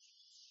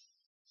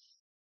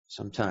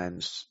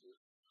sometimes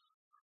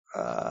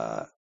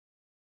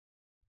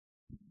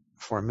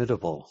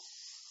formidable.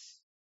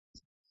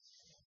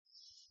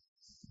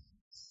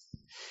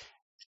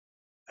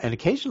 And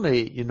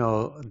occasionally,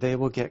 they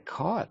will get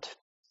caught.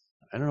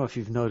 I don't know if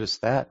you've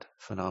noticed that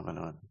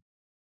phenomenon.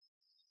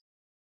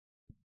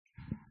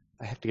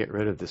 I have to get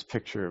rid of this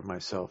picture of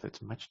myself.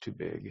 It's much too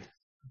big.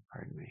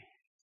 Pardon me.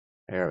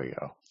 There we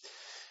go.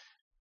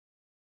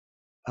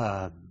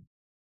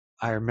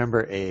 I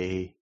remember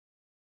a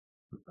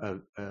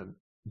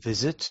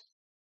visit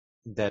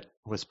that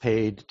was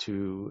paid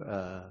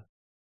to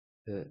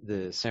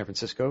the San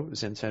Francisco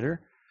Zen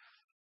Center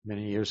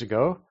many years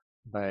ago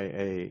by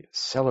a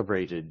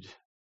celebrated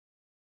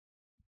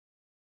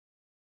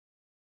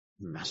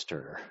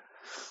master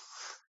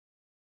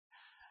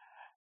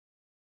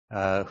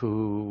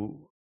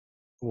who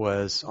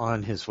was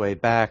on his way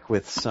back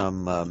with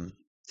some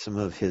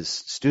of his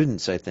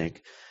students, I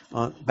think,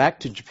 back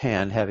to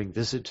Japan, having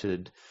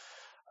visited,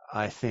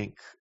 I think,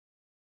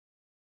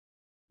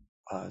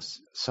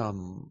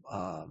 some,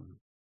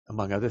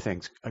 among other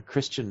things,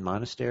 Christian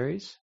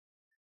monasteries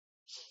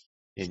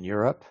in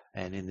Europe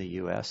and in the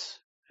U.S.,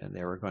 and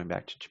they were going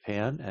back to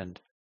Japan. And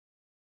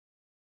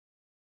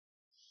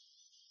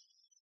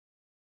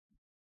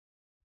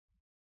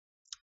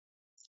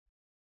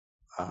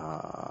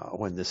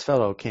when this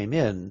fellow came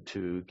in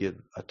to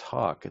give a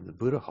talk in the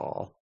Buddha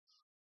Hall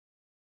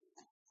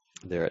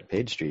there at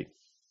Page Street,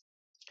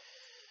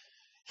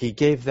 he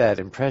gave that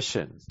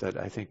impression that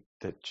I think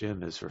that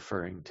Jim is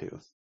referring to.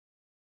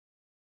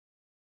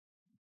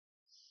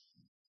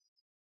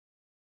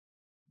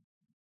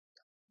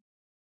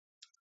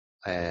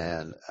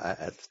 And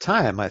at the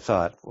time, I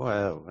thought,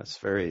 wow, that's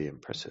very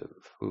impressive.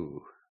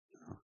 Ooh,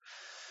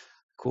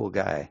 cool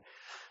guy.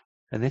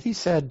 And then he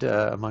said,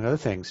 among other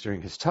things,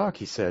 during his talk,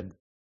 he said,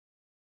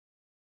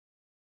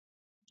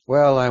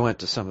 well, I went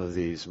to some of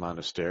these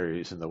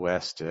monasteries in the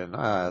West, and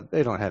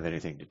they don't have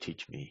anything to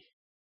teach me.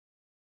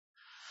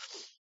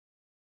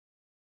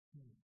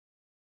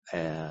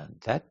 And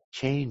that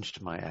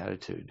changed my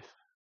attitude.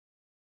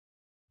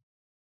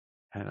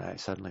 And I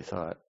suddenly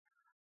thought,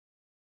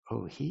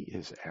 oh, he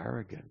is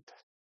arrogant.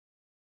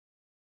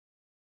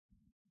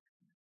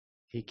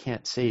 He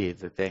can't see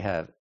that they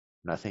have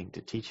nothing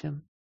to teach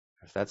him.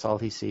 If that's all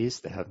he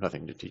sees, they have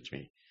nothing to teach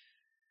me.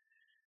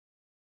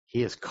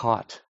 He is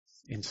caught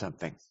in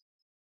something.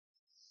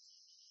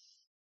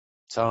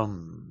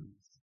 Some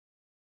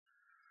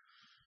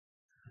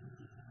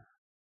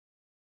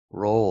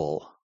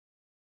role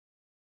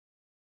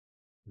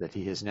that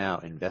he is now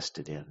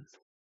invested in.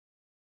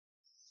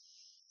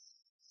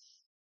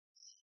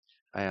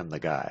 I am the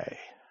guy.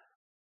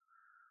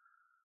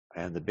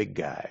 I am the big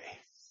guy.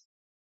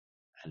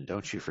 And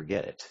don't you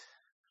forget it.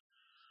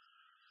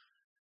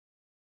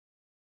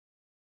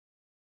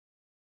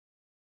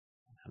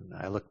 And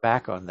I look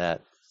back on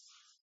that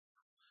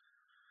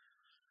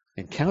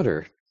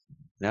encounter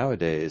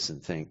nowadays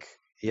and think,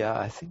 yeah,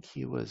 I think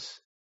he was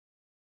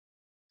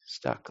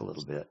stuck a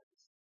little bit.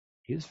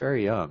 He was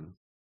very young.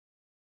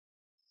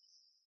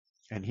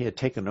 And he had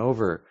taken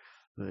over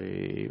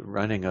the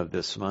running of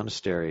this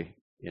monastery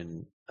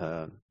in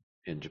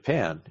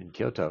Japan, in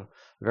Kyoto,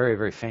 a very,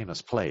 very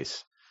famous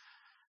place.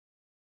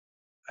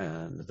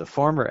 And the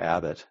former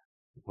abbot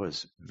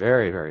was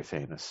very, very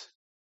famous,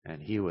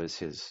 and he was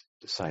his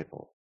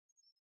disciple.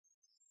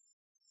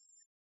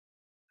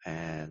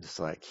 And it's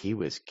like he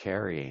was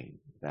carrying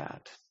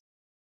that.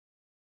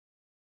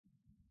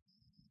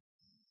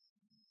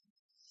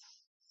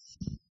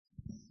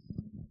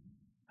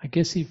 I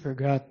guess he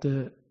forgot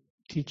the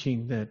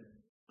teaching that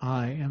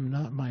I am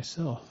not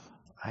myself.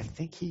 I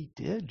think he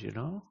did,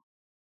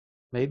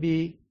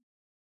 Maybe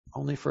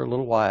only for a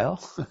little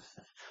while.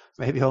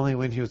 Maybe only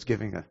when he was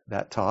giving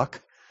that talk,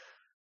 in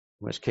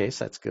which case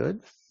that's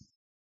good.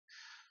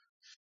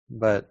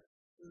 But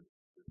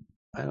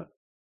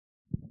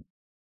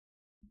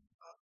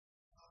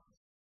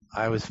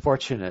I was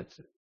fortunate,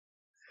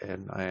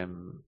 and I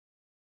am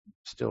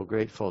still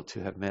grateful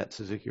to have met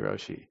Suzuki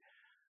Roshi.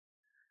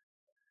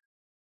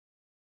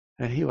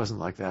 And he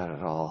wasn't like that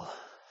at all.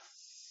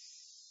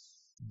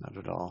 Not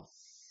at all.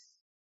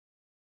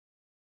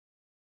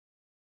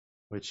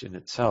 which in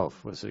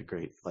itself was a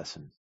great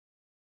lesson.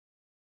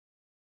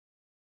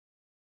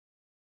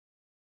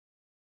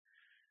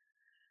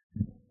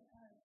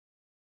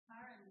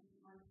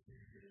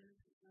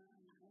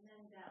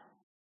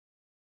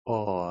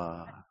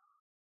 Oh,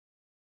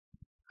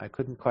 I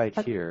couldn't quite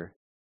hear.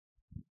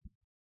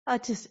 I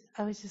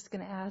was just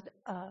going to add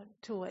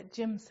to what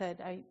Jim said.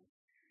 I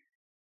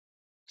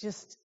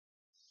just,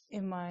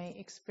 in my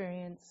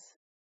experience,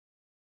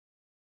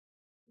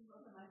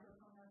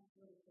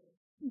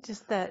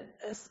 just that,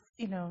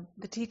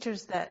 the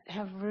teachers that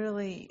have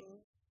really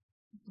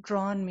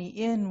drawn me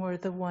in were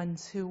the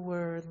ones who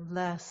were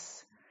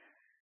less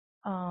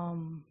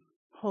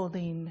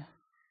holding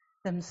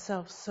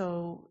themselves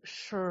so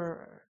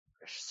sure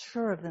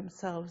of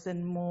themselves,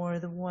 and more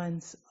the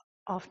ones,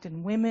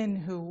 often women,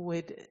 who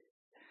would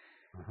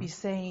be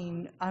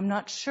saying, I'm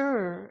not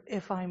sure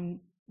if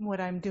what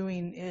I'm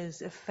doing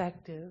is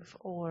effective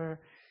or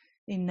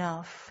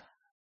enough,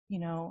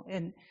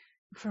 and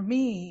for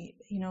me,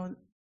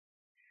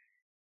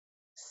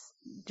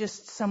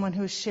 just someone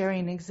who's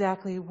sharing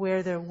exactly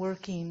where they're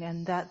working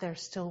and that they're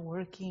still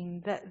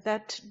working,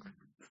 that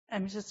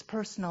I'm just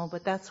personal,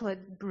 but that's what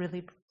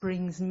really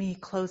brings me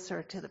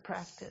closer to the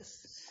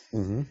practice.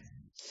 Mm-hmm.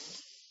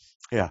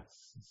 Yeah,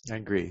 I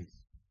agree.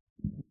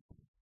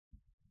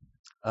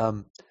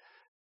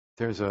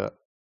 There's a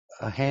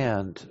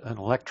hand, an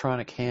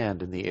electronic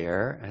hand in the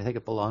air, and I think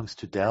it belongs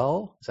to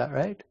Dell. Is that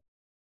right?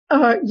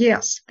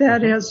 Yes,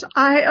 that is.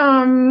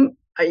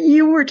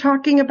 You were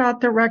talking about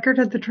the record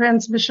of the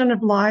transmission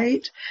of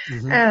light,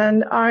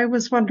 and I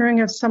was wondering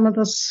if some of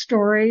the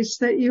stories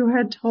that you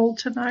had told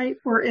tonight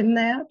were in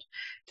that,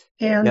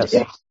 and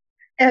Yes.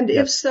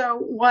 if so,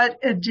 what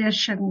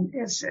edition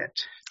is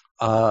it?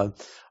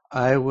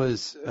 I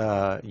was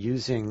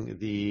using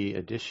the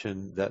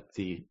edition that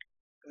the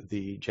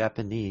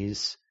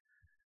Japanese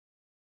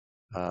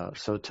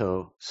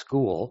Soto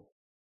school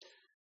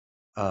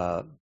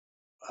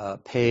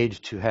paid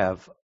to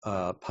have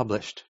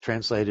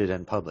translated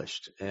and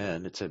published,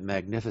 and it's a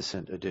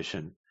magnificent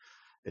edition.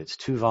 It's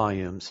 2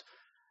 volumes.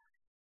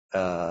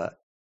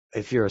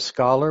 If you're a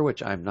scholar,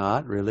 which I'm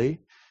not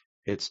really,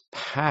 it's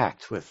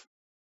packed with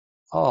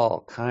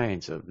all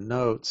kinds of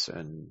notes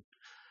and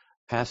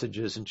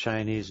passages in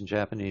Chinese and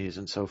Japanese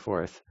and so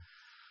forth.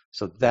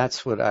 So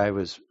that's what I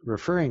was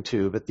referring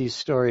to, but these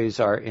stories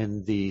are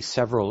in the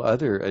several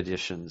other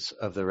editions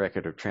of the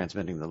Record of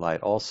Transmitting the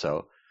Light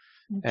also,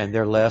 and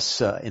they're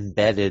less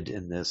embedded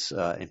in this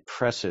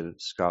impressive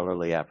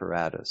scholarly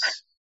apparatus.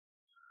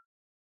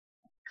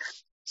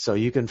 So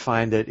you can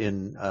find it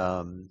in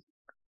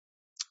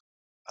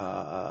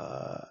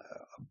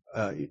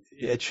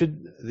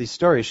these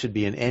stories should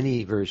be in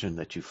any version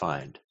that you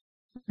find.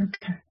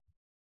 Okay.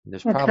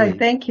 There's probably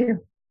thank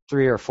you.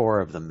 3 or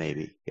 4 of them,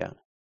 maybe. Yeah,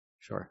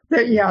 sure.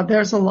 Yeah,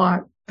 there's a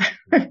lot.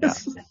 Yeah.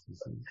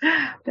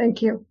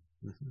 Thank you.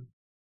 Mm-hmm.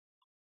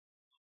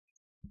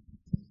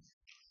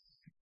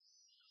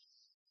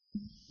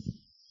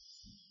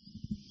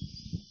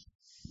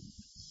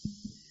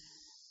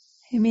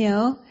 Hey,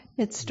 Mio,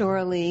 it's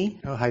Dora Lee.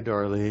 Oh, hi,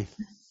 Dora Lee.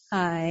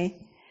 Hi.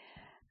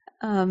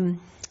 Well,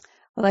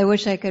 I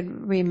wish I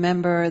could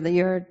remember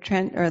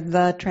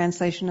the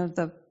translation of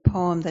the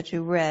poem that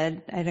you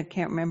read. I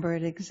can't remember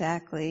it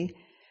exactly,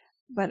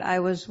 but I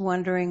was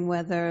wondering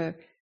whether,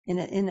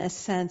 in a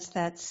sense,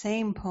 that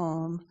same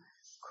poem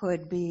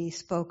could be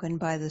spoken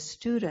by the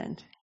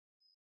student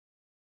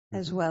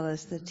as well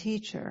as the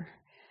teacher.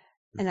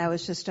 And I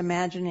was just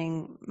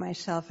imagining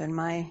myself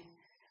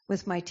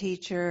with my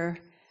teacher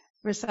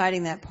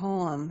reciting that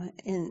poem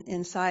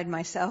inside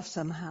myself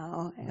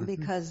somehow,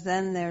 because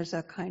then there's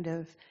a kind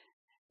of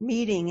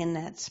meeting in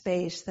that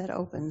space that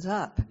opens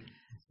up,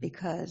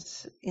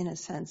 because in a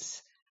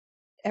sense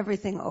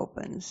everything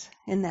opens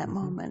in that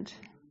moment.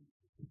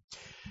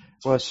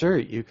 Well, sure,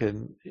 you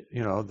can,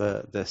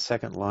 the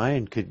second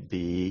line could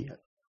be,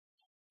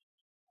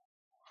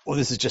 well,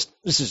 this is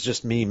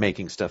just me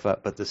making stuff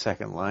up, but the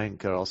second line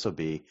could also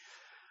be,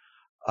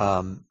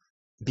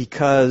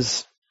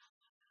 because,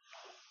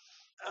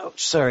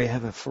 sorry, I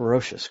have a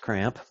ferocious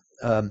cramp.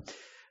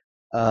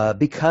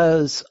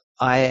 Because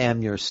I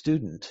am your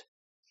student,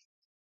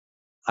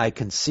 I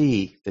can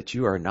see that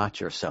you are not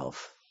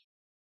yourself.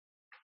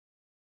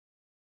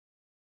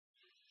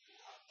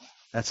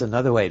 That's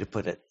another way to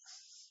put it.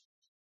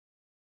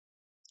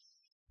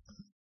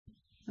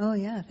 Oh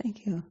yeah,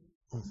 thank you.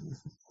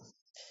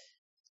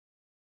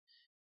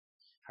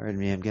 Pardon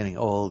me, I'm getting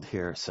old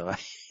here, so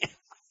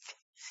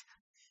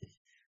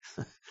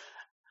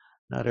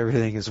not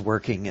everything is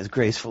working as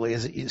gracefully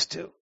as it used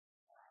to.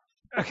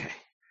 Okay.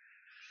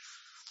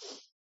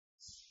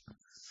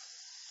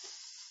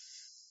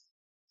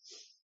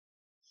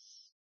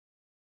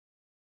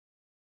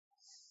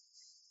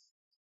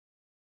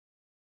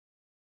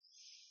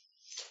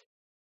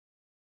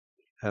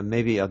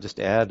 Maybe I'll just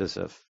add as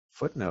a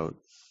footnote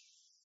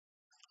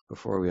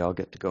before we all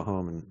get to go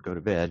home and go to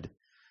bed.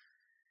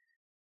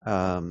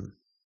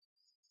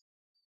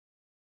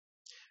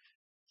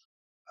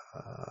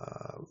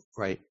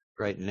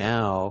 Right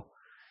now,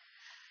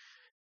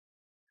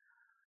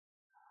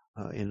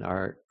 in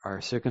our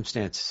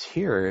circumstances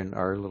here in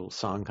our little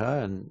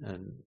sangha,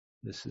 and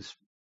this is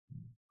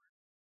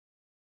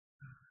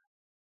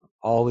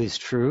always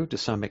true to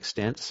some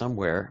extent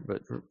somewhere,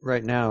 but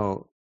right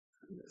now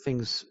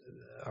things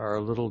are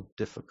a little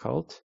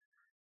difficult.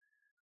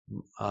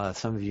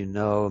 Some of you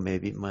know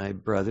maybe my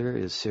brother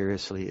is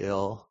seriously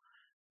ill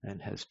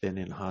and has been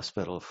in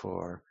hospital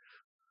for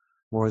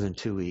more than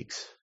 2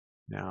 weeks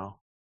now,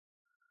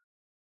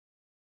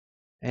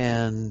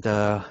 and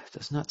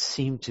does not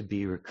seem to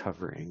be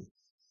recovering.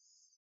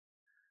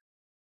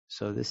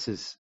 So this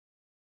is,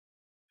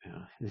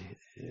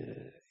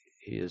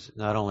 he is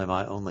not only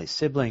my only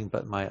sibling,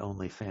 but my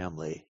only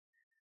family.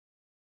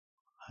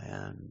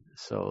 And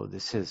so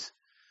this has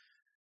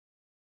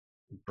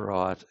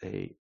brought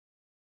a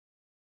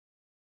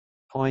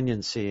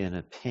poignancy and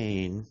a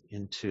pain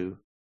into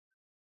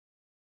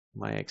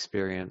my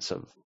experience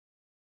of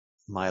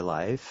my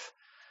life.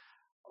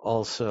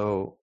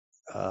 Also,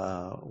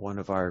 one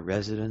of our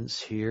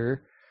residents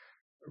here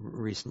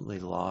recently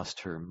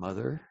lost her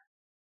mother,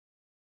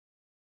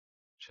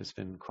 which has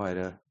been quite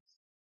a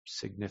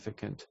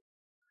significant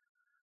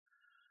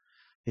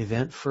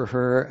event for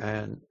her,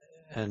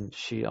 and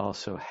she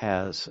also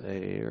has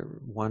a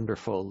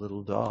wonderful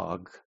little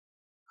dog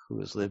who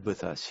has lived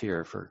with us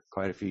here for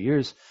quite a few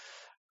years,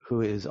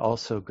 who is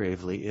also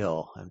gravely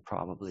ill and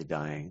probably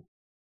dying.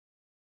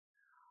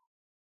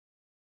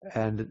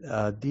 And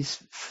these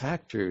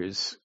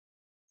factors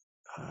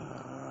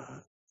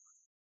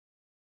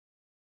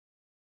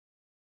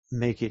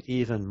make it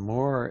even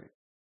more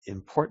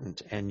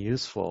important and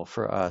useful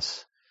for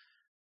us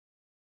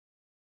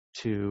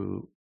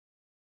to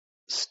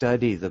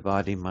study the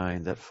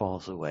body-mind that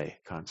falls away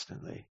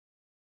constantly,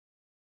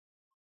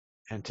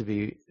 and to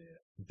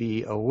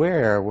be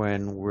aware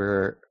when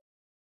we're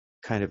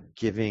kind of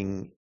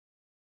giving,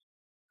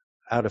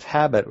 out of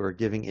habit, we're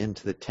giving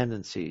into the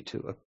tendency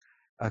to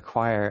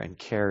acquire and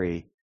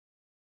carry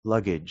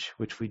luggage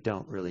which we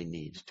don't really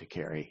need to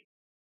carry.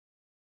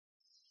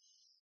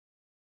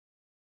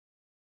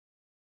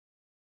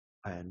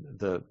 And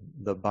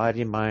the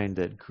body-mind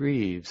that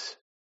grieves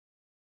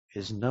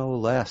is no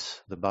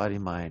less the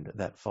body-mind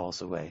that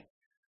falls away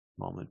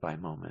moment by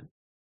moment.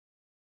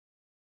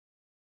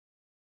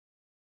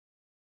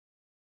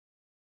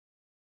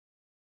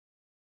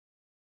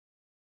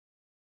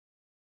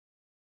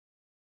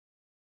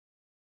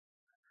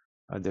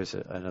 There's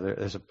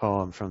a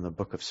poem from the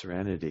Book of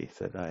Serenity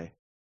that I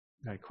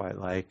quite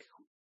like,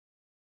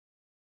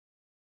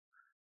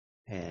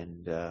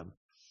 and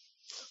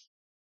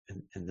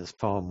in this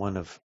poem, one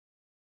of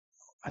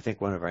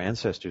our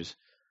ancestors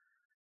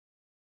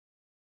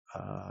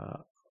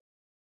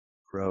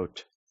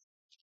wrote.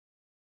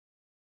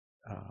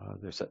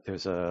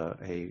 There's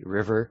a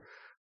river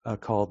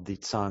called the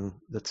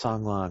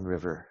Tsanglang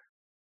River,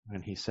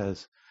 and he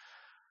says,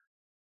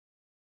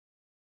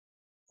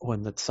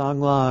 when the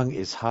Tsanglang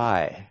is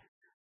high,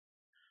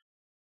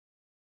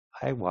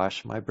 I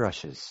wash my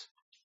brushes,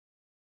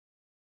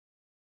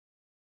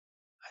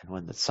 and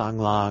when the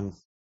Tsanglang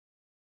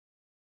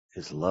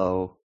is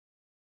low,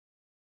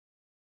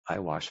 I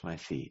wash my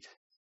feet.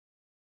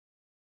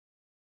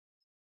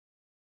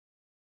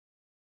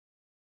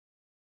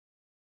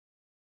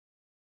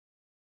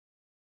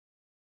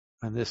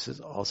 And this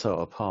is also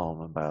a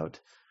poem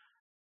about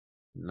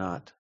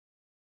not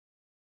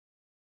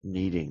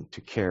needing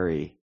to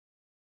carry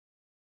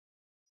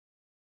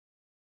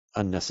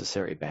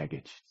unnecessary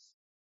baggage.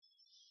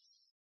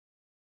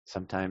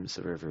 Sometimes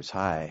the river's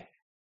high,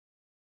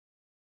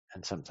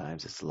 and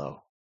sometimes it's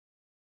low.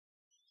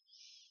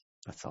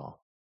 That's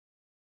all.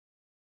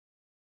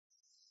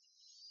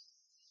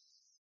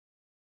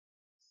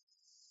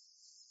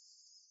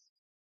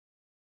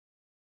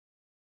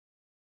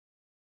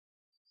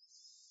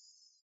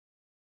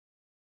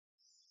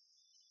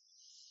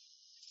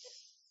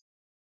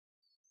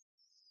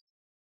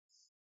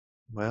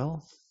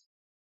 Well,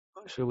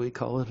 shall we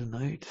call it a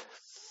night?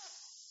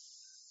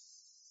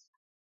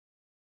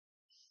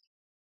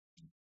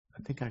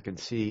 I think I can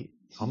see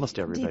almost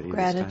everybody Deep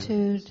this time.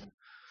 gratitude.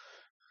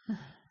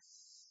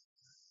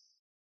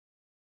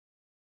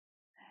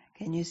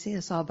 Can you see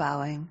us all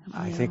bowing?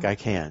 I think I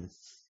can.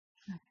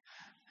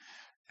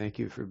 Thank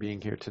you for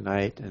being here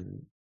tonight,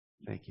 and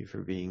thank you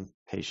for being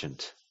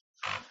patient.